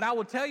can. But I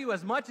will tell you,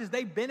 as much as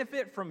they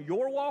benefit from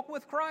your walk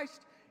with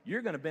Christ,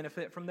 you're going to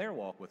benefit from their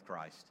walk with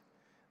Christ.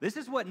 This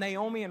is what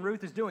Naomi and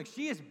Ruth is doing.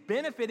 She is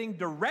benefiting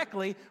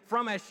directly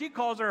from, as she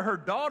calls her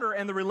daughter,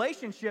 and the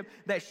relationship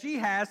that she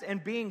has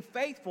and being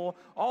faithful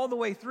all the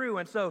way through.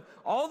 And so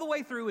all the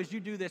way through, as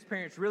you do this,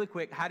 parents, really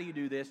quick, how do you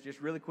do this?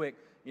 Just really quick.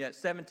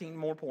 17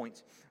 more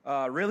points.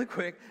 Really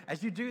quick,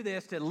 as you do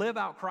this to live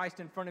out Christ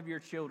in front of your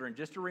children,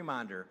 just a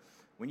reminder,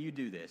 when you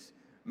do this,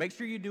 make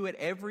sure you do it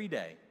every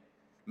day.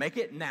 Make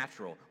it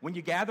natural. When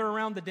you gather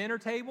around the dinner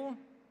table,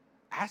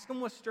 ask them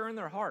what's stirring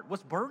their heart,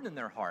 what's burdening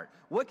their heart.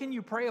 What can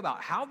you pray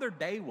about? How their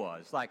day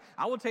was. Like,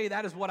 I will tell you,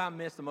 that is what I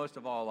miss the most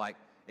of all. Like,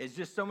 it's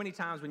just so many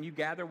times when you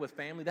gather with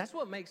family, that's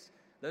what makes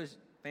those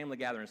family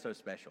gatherings so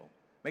special.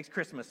 Makes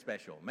Christmas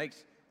special.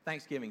 Makes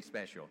Thanksgiving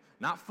special.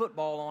 Not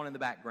football on in the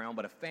background,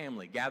 but a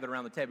family gathered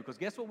around the table. Because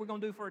guess what we're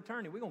going to do for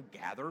eternity? We're going to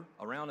gather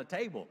around a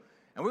table.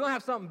 And we're going to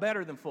have something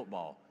better than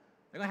football.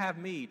 They're going to have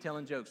me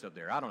telling jokes up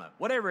there. I don't know.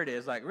 Whatever it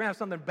is, like, we're going to have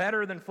something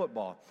better than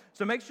football.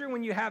 So make sure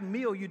when you have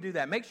meal, you do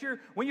that. Make sure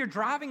when you're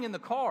driving in the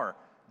car,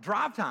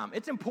 drive time.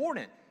 It's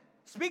important.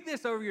 Speak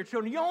this over your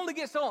children. You only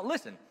get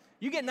listen,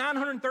 you get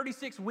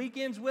 936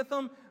 weekends with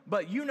them,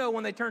 but you know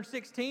when they turn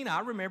 16, I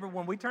remember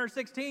when we turned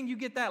 16, you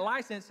get that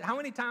license. How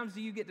many times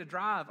do you get to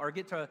drive or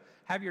get to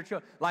have your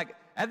children? Like,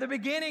 at the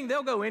beginning,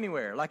 they'll go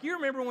anywhere. Like, you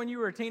remember when you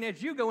were a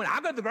teenager, you go in,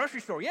 I'll go to the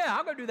grocery store. Yeah,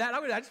 I'll go do that.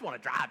 I just want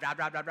to drive.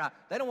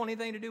 They don't want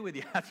anything to do with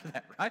you after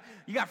that, right?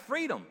 You got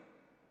freedom.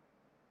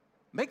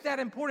 Make that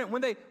important.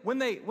 When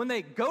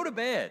they go to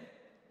bed,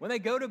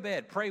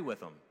 pray with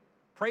them.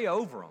 Pray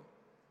over them.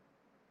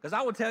 Because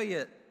I will tell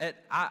you,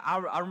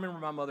 I remember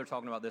my mother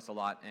talking about this a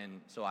lot, and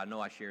so I know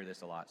I share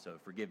this a lot, so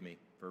forgive me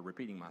for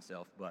repeating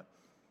myself. But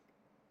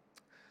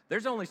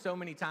there's only so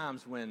many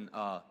times when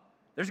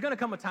there's going to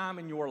come a time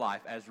in your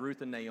life, as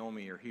Ruth and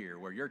Naomi are here,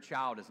 where your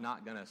child is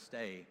not going to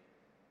stay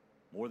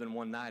more than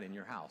one night in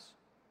your house.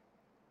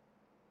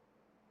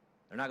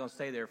 They're not going to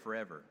stay there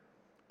forever.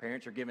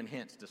 Parents are giving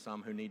hints to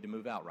some who need to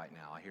move out right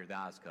now. I hear the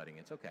eyes cutting.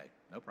 It's okay.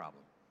 No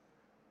problem.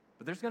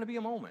 But there's going to be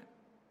a moment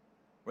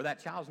where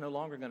that child's no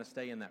longer going to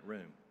stay in that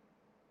room.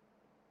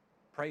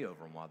 Pray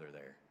over them while they're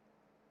there.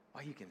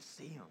 While you can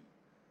see them.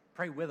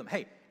 Pray with them.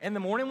 Hey, in the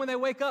morning when they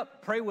wake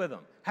up, pray with them.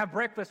 Have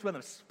breakfast with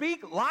them.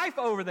 Speak life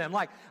over them.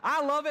 Like,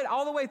 I love it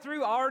all the way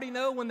through. I already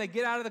know when they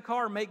get out of the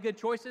car, make good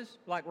choices.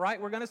 Like,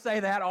 right, we're going to say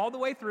that all the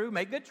way through.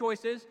 Make good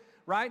choices,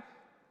 right?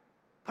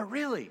 But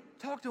really,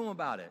 talk to them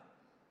about it.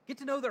 Get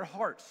to know their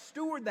heart.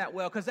 Steward that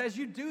well, because as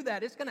you do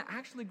that, it's going to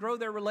actually grow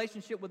their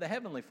relationship with the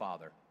Heavenly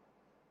Father.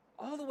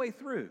 All the way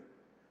through.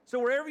 So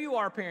wherever you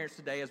are, parents,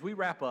 today, as we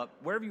wrap up,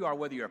 wherever you are,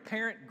 whether you're a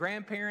parent,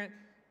 grandparent,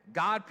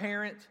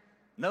 godparent,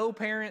 no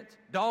parent,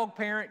 dog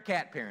parent,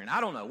 cat parent.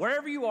 I don't know.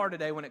 Wherever you are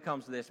today when it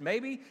comes to this,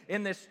 maybe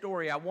in this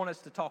story, I want us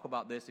to talk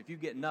about this if you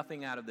get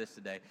nothing out of this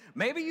today.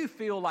 Maybe you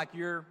feel like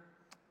you're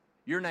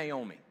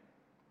Naomi.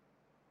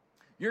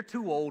 You're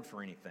too old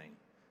for anything.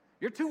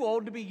 You're too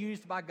old to be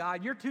used by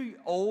God. You're too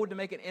old to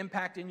make an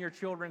impact in your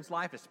children's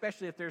life,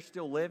 especially if they're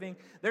still living.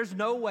 There's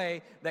no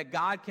way that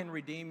God can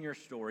redeem your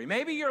story.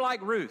 Maybe you're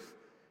like Ruth.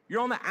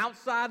 You're on the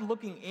outside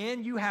looking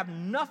in. You have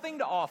nothing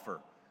to offer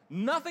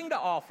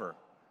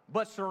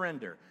but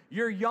surrender.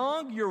 You're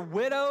young, you're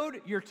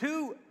widowed, you're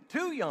too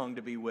young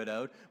to be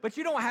widowed, but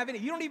you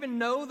don't even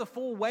know the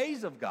full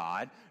ways of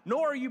God,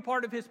 nor are you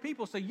part of his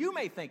people, so you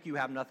may think you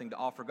have nothing to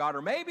offer God,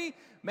 or maybe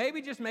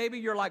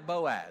you're like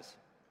Boaz.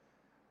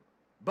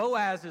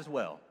 Boaz as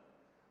well.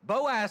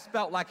 Boaz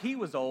felt like he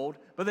was old,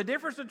 but the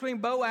difference between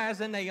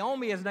Boaz and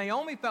Naomi is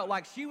Naomi felt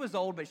like she was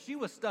old, but she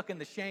was stuck in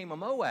the shame of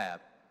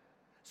Moab.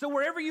 So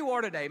wherever you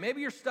are today, maybe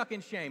you're stuck in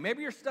shame,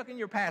 maybe you're stuck in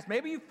your past,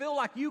 maybe you feel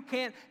like you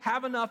can't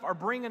have enough or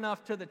bring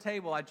enough to the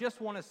table. I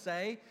just want to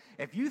say,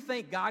 if you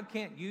think God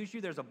can't use you,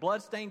 there's a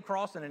bloodstained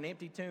cross and an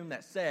empty tomb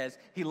that says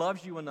he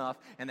loves you enough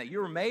and that you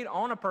were made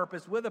on a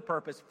purpose, with a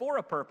purpose, for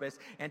a purpose.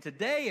 And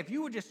today, if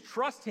you would just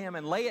trust him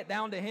and lay it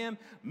down to him,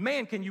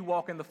 man, can you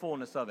walk in the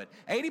fullness of it.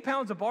 80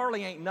 pounds of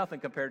barley ain't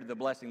nothing compared to the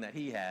blessing that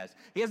he has.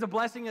 He has a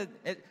blessing,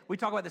 we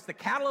talk about this, the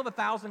cattle of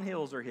 1,000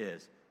 hills are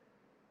his.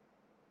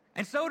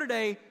 And so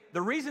today,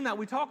 the reason that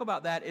we talk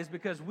about that is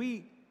because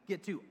we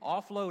get to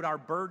offload our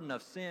burden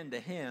of sin to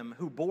him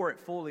who bore it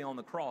fully on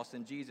the cross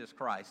in Jesus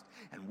Christ.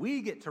 And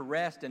we get to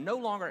rest and no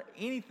longer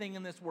anything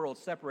in this world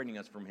separating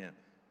us from him.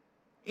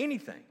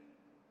 Anything.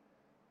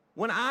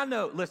 When I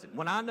know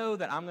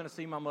that I'm going to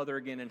see my mother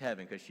again in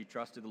heaven because she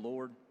trusted the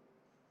Lord,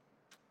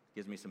 it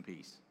gives me some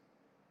peace.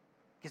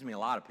 It gives me a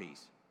lot of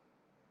peace.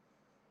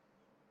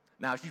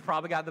 Now, she's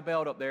probably got the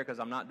belt up there because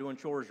I'm not doing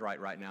chores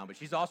right now, but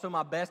she's also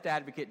my best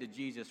advocate to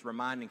Jesus,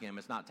 reminding him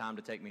it's not time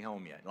to take me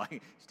home yet.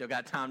 Like, still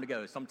got time to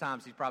go.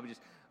 Sometimes he's probably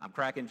I'm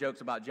cracking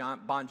jokes about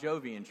Bon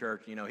Jovi in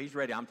church. You know, he's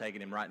ready. I'm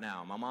taking him right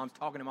now. My mom's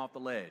talking him off the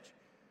ledge.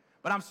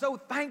 But I'm so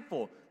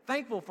thankful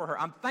for her.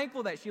 I'm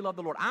thankful that she loved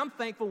the Lord. I'm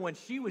thankful when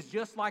she was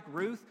just like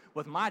Ruth,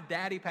 with my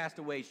daddy passed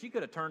away, she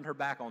could have turned her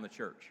back on the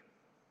church.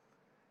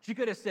 She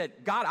could have said,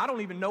 God, I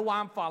don't even know why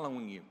I'm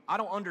following you. I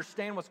don't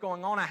understand what's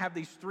going on. I have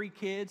these 3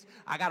 kids.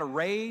 I got to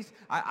raise.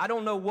 I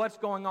don't know what's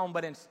going on.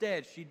 But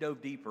instead, she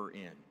dove deeper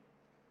in.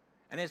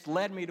 And it's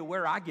led me to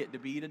where I get to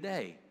be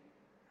today.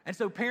 And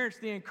so parents,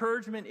 the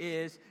encouragement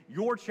is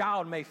your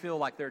child may feel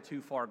like they're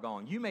too far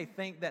gone. You may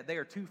think that they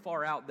are too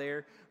far out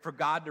there for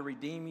God to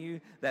redeem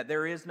you, that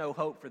there is no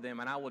hope for them.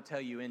 And I will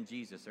tell you, in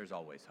Jesus, there's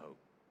always hope.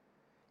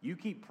 You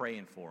keep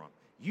praying for them.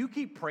 You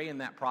keep praying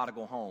that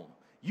prodigal home.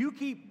 You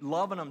keep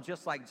loving them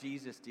just like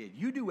Jesus did.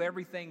 You do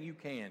everything you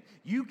can.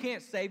 You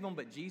can't save them,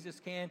 but Jesus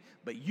can.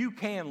 But you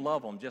can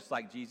love them just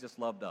like Jesus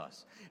loved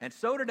us. And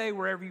so today,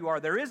 wherever you are,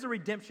 there is a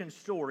redemption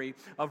story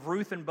of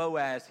Ruth and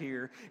Boaz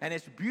here. And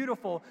it's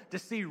beautiful to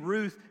see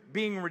Ruth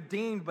being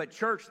redeemed. But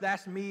church,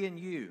 that's me and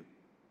you.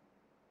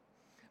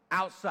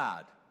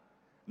 Outside.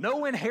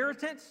 No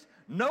inheritance.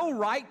 No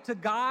right to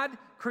God,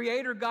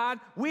 Creator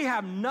God. We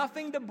have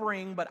nothing to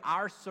bring but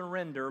our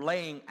surrender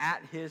laying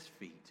at his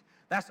feet.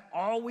 That's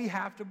all we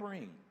have to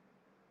bring.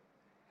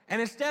 And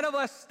instead of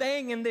us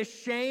staying in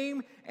this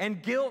shame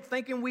and guilt,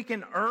 thinking we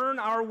can earn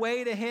our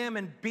way to him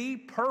and be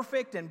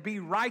perfect and be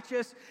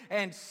righteous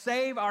and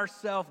save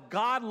ourselves,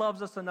 God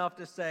loves us enough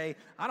to say,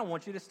 I don't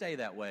want you to stay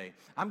that way.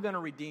 I'm going to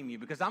redeem you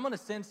because I'm going to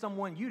send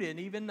someone you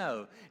didn't even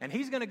know. And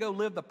he's going to go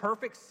live the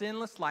perfect,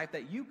 sinless life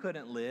that you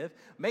couldn't live,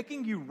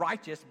 making you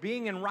righteous,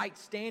 being in right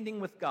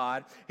standing with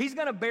God. He's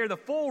going to bear the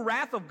full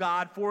wrath of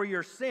God for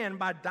your sin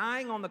by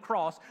dying on the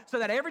cross so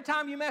that every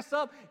time you mess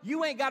up,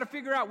 you ain't got to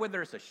figure out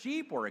whether it's a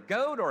sheep or a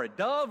goat or a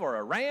dove or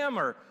a ram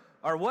or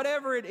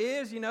whatever it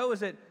is,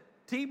 is it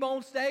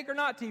T-bone steak or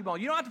not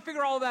T-bone? You don't have to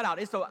figure all that out.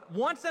 It's a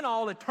once and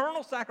all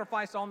eternal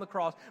sacrifice on the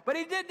cross. But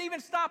he didn't even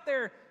stop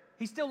there.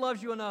 He still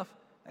loves you enough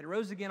that he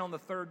rose again on the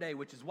 3rd day,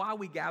 which is why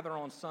we gather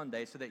on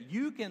Sunday, so that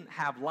you can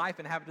have life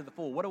and have it to the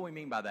full. What do we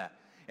mean by that?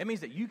 It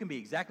means that you can be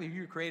exactly who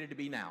you're created to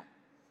be now.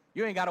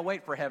 You ain't got to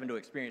wait for heaven to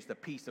experience the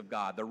peace of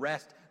God, the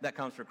rest that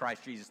comes from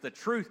Christ Jesus, the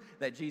truth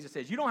that Jesus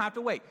says. You don't have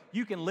to wait.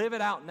 You can live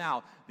it out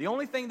now. The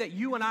only thing that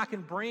you and I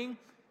can bring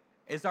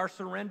is our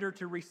surrender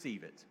to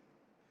receive it.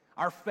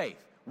 Our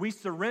faith. We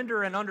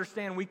surrender and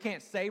understand we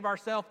can't save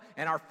ourselves,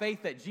 and our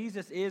faith that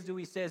Jesus is who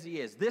he says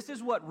he is. This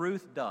is what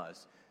Ruth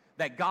does,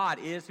 that God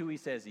is who he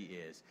says he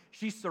is.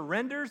 She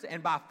surrenders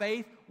and by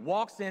faith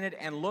walks in it,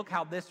 and look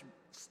how this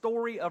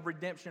story of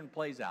redemption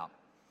plays out.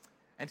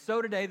 And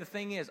so today the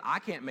thing is, I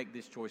can't make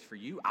this choice for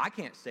you. I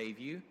can't save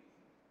you.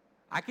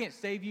 I can't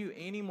save you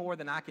any more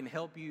than I can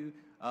help you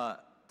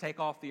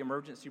take off the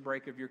emergency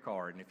brake of your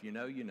car. And if you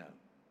know, you know.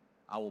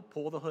 I will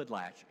pull the hood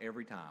latch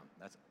every time.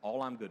 That's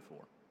all I'm good for.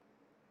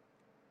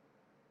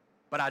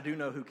 But I do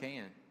know who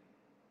can.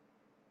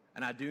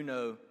 And I do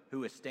know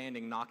who is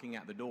standing knocking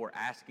at the door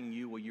asking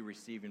you, will you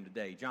receive him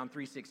today? John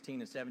 3:16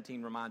 and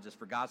 17 reminds us,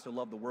 for God so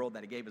loved the world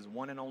that he gave his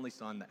one and only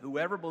Son, that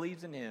whoever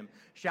believes in him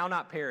shall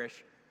not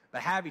perish,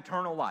 but have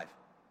eternal life.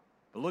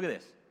 But look at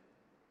this.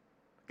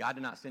 God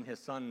did not send his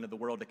son into the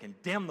world to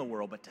condemn the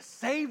world, but to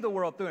save the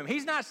world through him.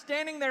 He's not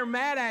standing there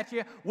mad at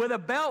you with a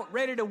belt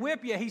ready to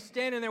whip you. He's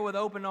standing there with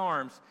open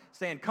arms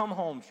saying, come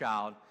home,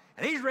 child.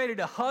 And he's ready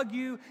to hug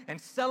you and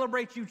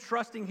celebrate you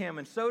trusting him.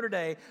 And so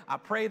today, I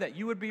pray that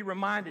you would be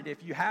reminded,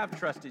 if you have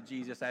trusted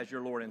Jesus as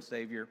your Lord and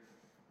Savior,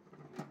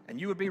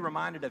 and you would be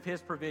reminded of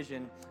his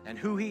provision and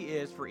who he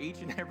is for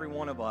each and every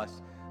one of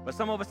us. But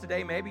some of us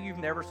today, maybe you've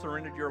never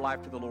surrendered your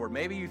life to the Lord.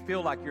 Maybe you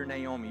feel like you're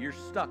Naomi. You're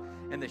stuck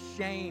in the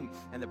shame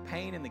and the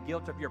pain and the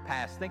guilt of your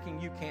past, thinking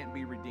you can't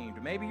be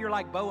redeemed. Maybe you're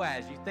like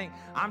Boaz. You think,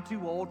 I'm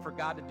too old for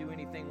God to do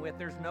anything with.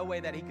 There's no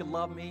way that he could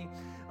love me,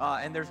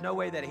 and there's no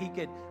way that he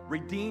could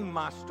redeem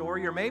my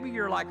story. Or maybe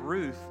you're like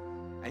Ruth,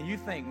 and you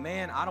think,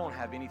 man, I don't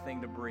have anything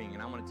to bring.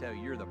 And I'm going to tell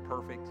you, you're the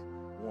perfect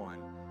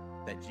one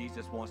that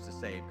Jesus wants to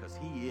save, because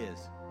he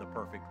is the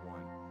perfect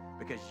one.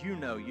 Because you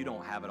know you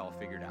don't have it all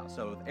figured out.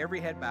 So with every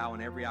head bowed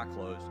and every eye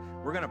closed,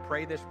 we're going to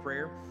pray this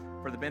prayer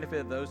for the benefit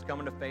of those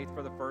coming to faith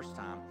for the first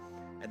time.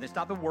 And it's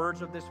not the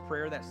words of this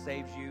prayer that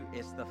saves you,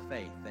 it's the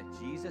faith that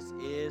Jesus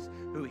is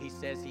who he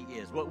says he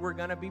is. What we're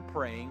going to be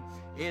praying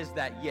is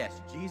that,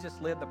 yes, Jesus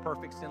lived the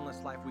perfect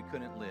sinless life we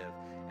couldn't live.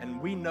 And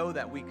we know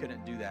that we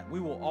couldn't do that. We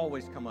will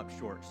always come up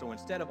short. So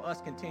instead of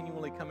us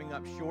continually coming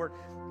up short,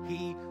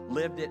 he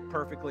lived it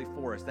perfectly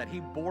for us, that he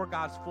bore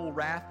God's full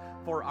wrath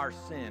for our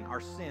sin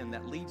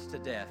that leads to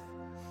death.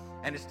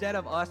 And instead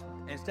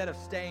of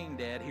staying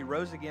dead, he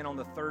rose again on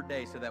the third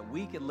day so that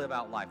we could live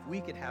out life.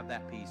 We could have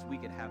that peace. We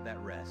could have that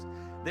rest.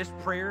 This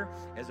prayer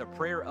is a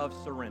prayer of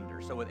surrender.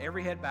 So with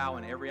every head bowed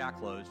and every eye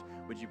closed,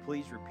 would you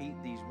please repeat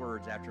these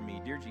words after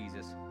me? Dear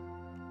Jesus,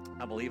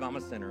 I believe I'm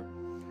a sinner,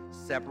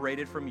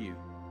 separated from you.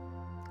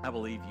 I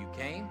believe you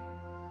came,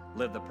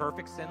 lived the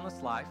perfect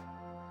sinless life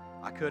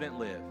I couldn't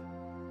live,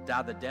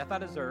 died the death I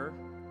deserve,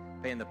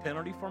 paying the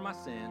penalty for my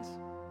sins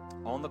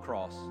on the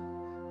cross,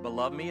 but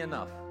loved me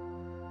enough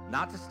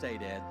not to stay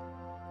dead,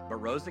 but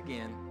rose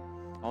again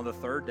on the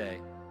third day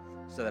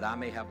so that I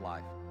may have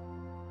life.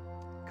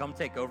 Come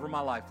take over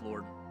my life,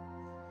 Lord.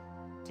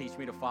 Teach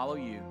me to follow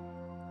you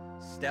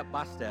step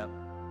by step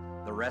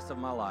the rest of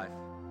my life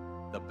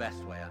the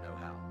best way I know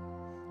how.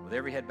 With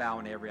every head bowed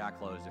and every eye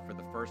closed, and for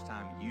the first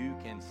time you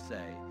can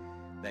say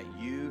that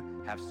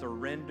you have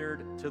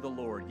surrendered to the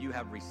Lord. You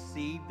have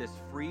received this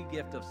free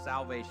gift of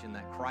salvation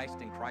that Christ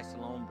and Christ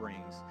alone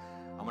brings.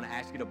 I'm going to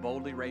ask you to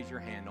boldly raise your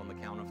hand on the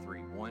count of three.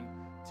 1,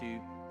 2,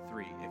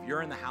 3. If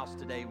you're in the house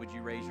today, would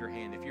you raise your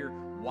hand? If you're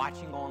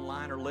watching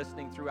online or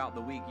listening throughout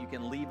the week, you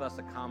can leave us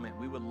a comment.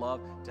 We would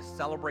love to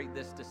celebrate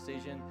this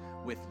decision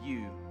with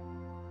you.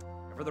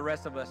 And for the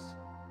rest of us,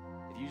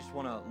 if you just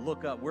want to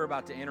look up, we're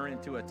about to enter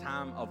into a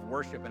time of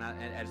worship. And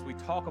as we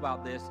talk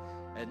about this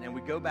and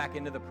we go back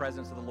into the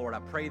presence of the Lord, I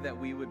pray that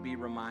we would be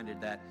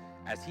reminded that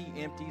as he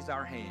empties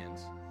our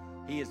hands,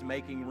 he is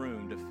making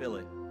room to fill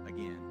it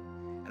again.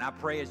 And I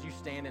pray as you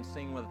stand and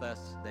sing with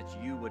us that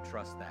you would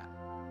trust that.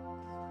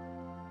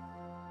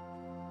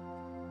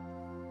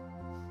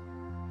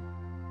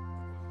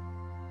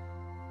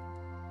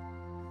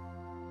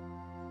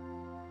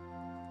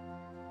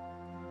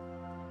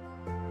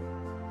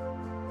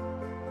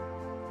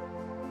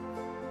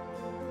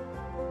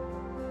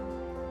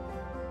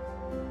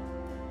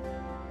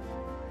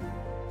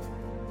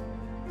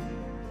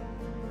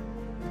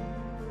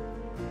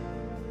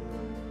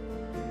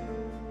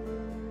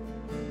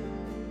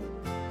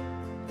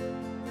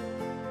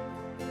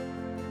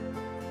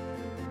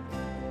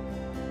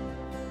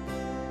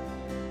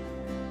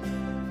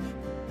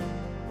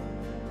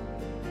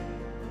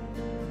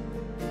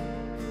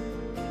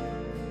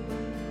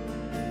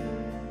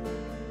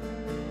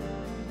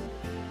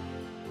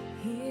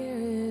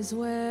 Is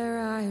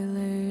where I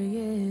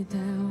lay it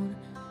down,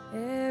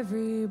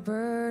 every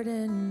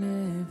burden,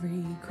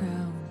 every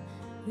crown.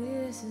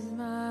 This is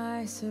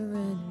my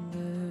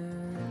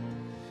surrender.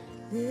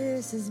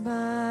 This is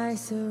my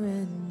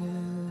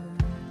surrender.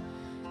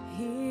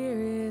 Here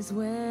is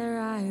where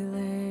I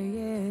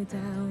lay it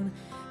down,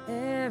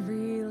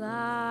 every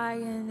lie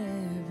and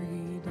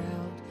every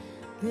doubt.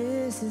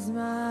 This is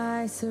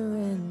my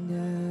surrender.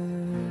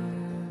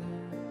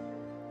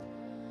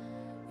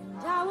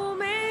 And I will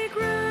make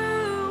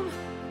room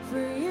for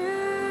you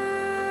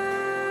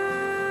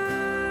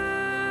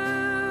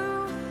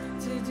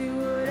to do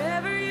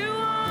whatever you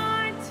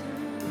want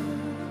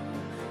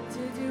to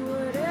do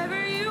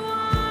whatever you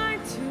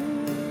want to.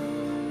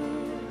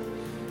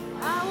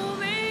 I will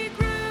make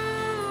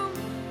room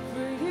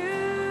for you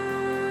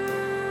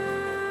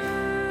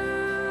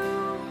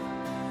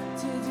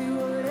to do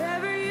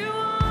whatever you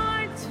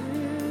want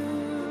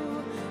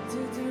to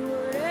do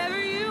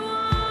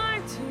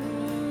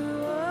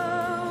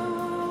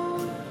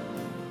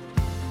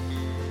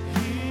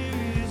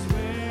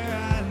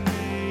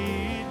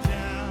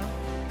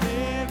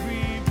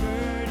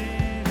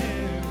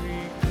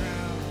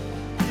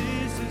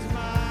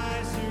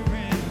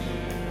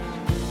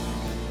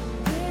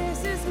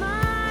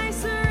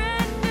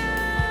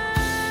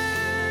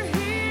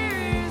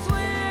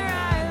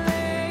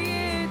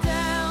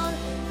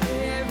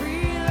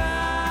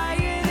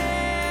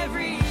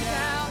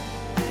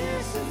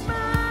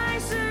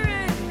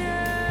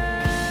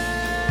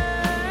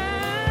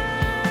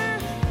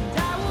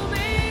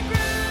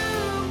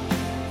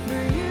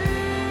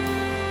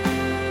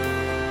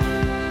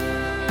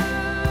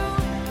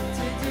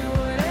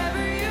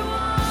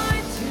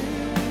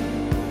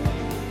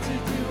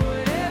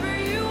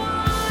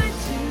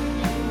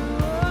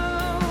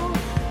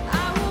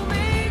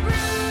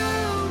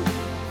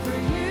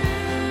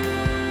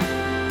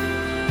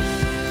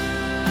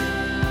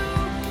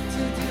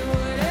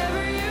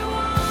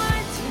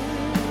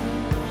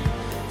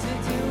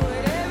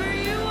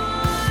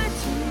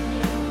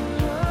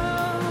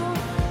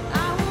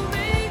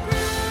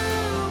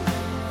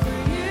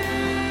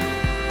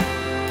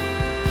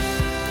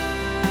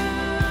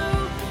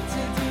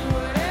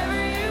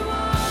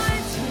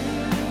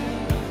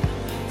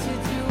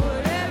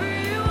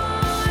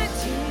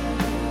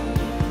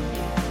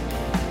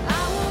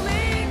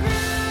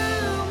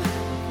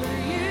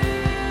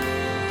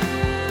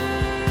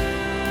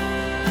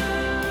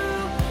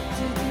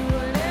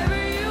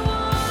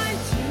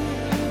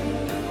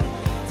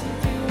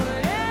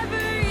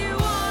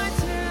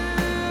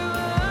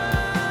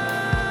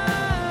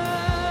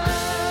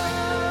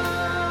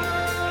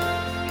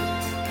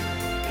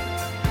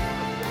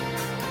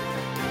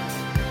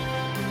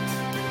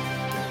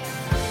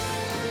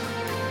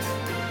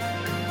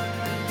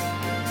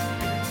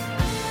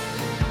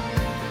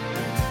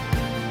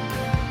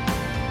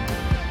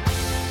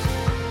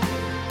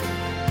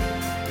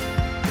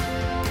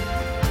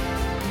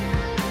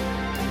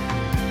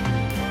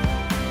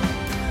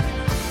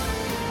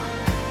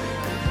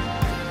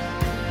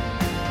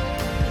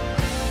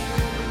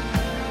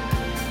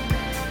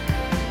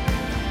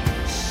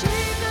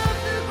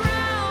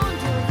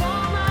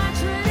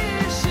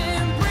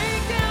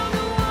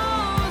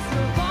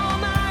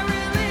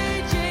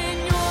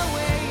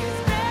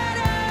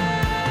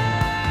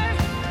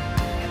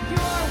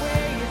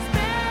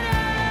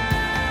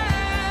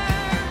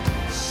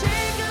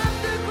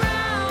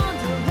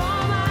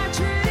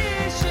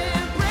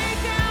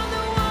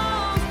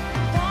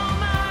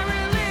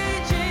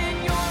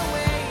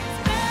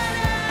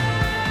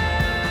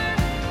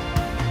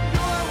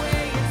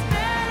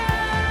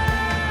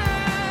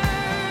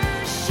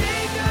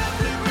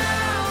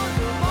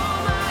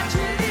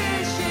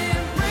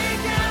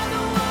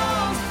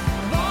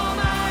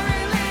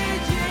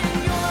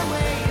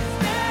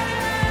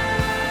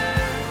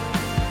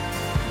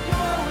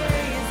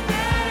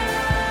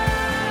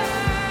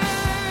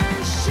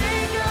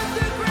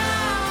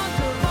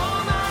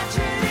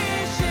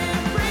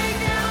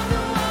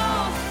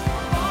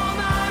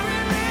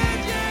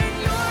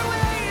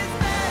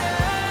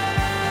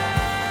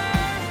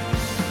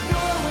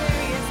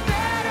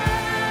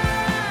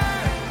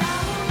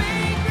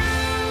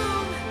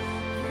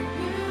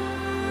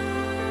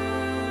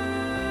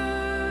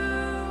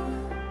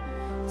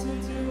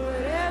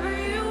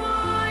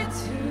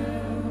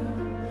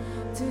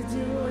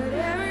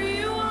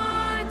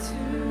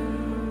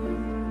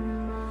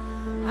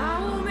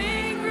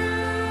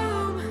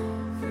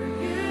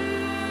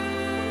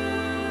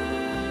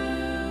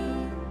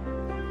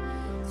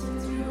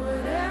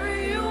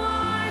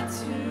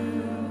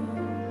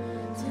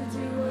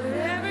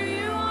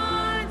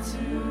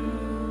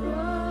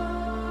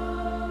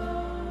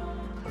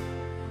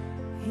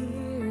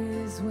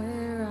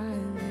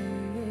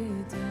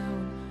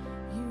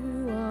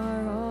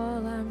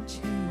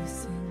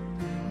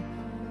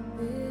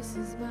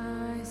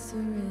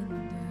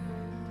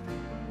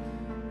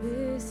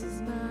This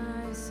is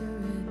my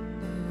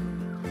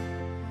surrender.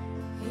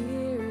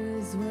 Here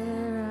is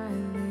where I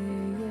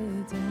lay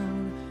it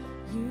down.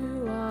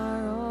 You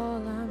are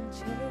all I'm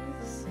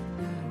chasing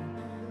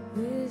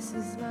now. This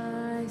is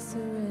my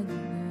surrender.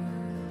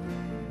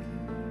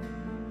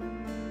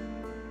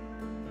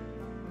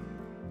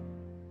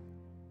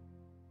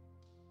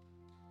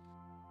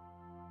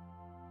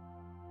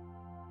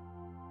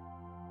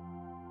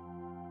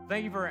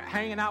 Thank you for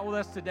hanging out with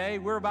us today.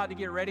 We're about to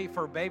get ready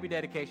for baby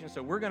dedication,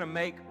 so we're going to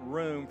make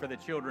room for the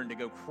children to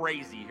go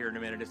crazy here in a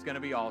minute. It's going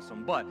to be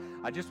awesome. But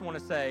I just want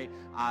to say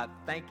I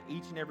thank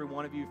each and every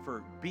one of you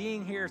for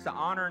being here. It's an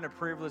honor and a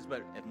privilege,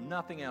 but if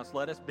nothing else,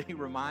 let us be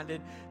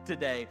reminded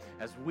today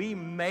as we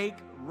make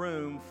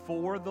room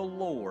for the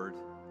Lord,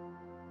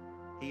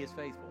 He is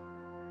faithful.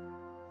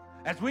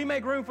 As we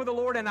make room for the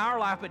Lord in our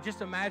life, but just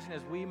imagine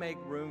as we make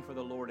room for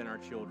the Lord in our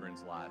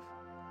children's life,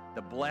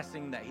 the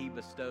blessing that He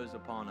bestows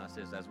upon us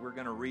is, as we're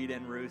going to read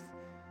in Ruth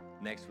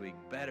next week,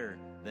 better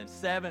than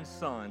 7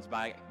 sons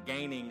by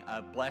gaining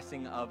a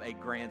blessing of a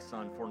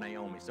grandson for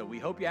Naomi. So we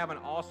hope you have an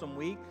awesome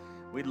week.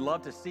 We'd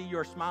love to see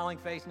your smiling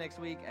face next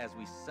week as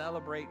we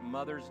celebrate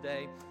Mother's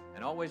Day.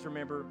 And always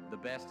remember, the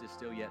best is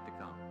still yet to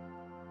come.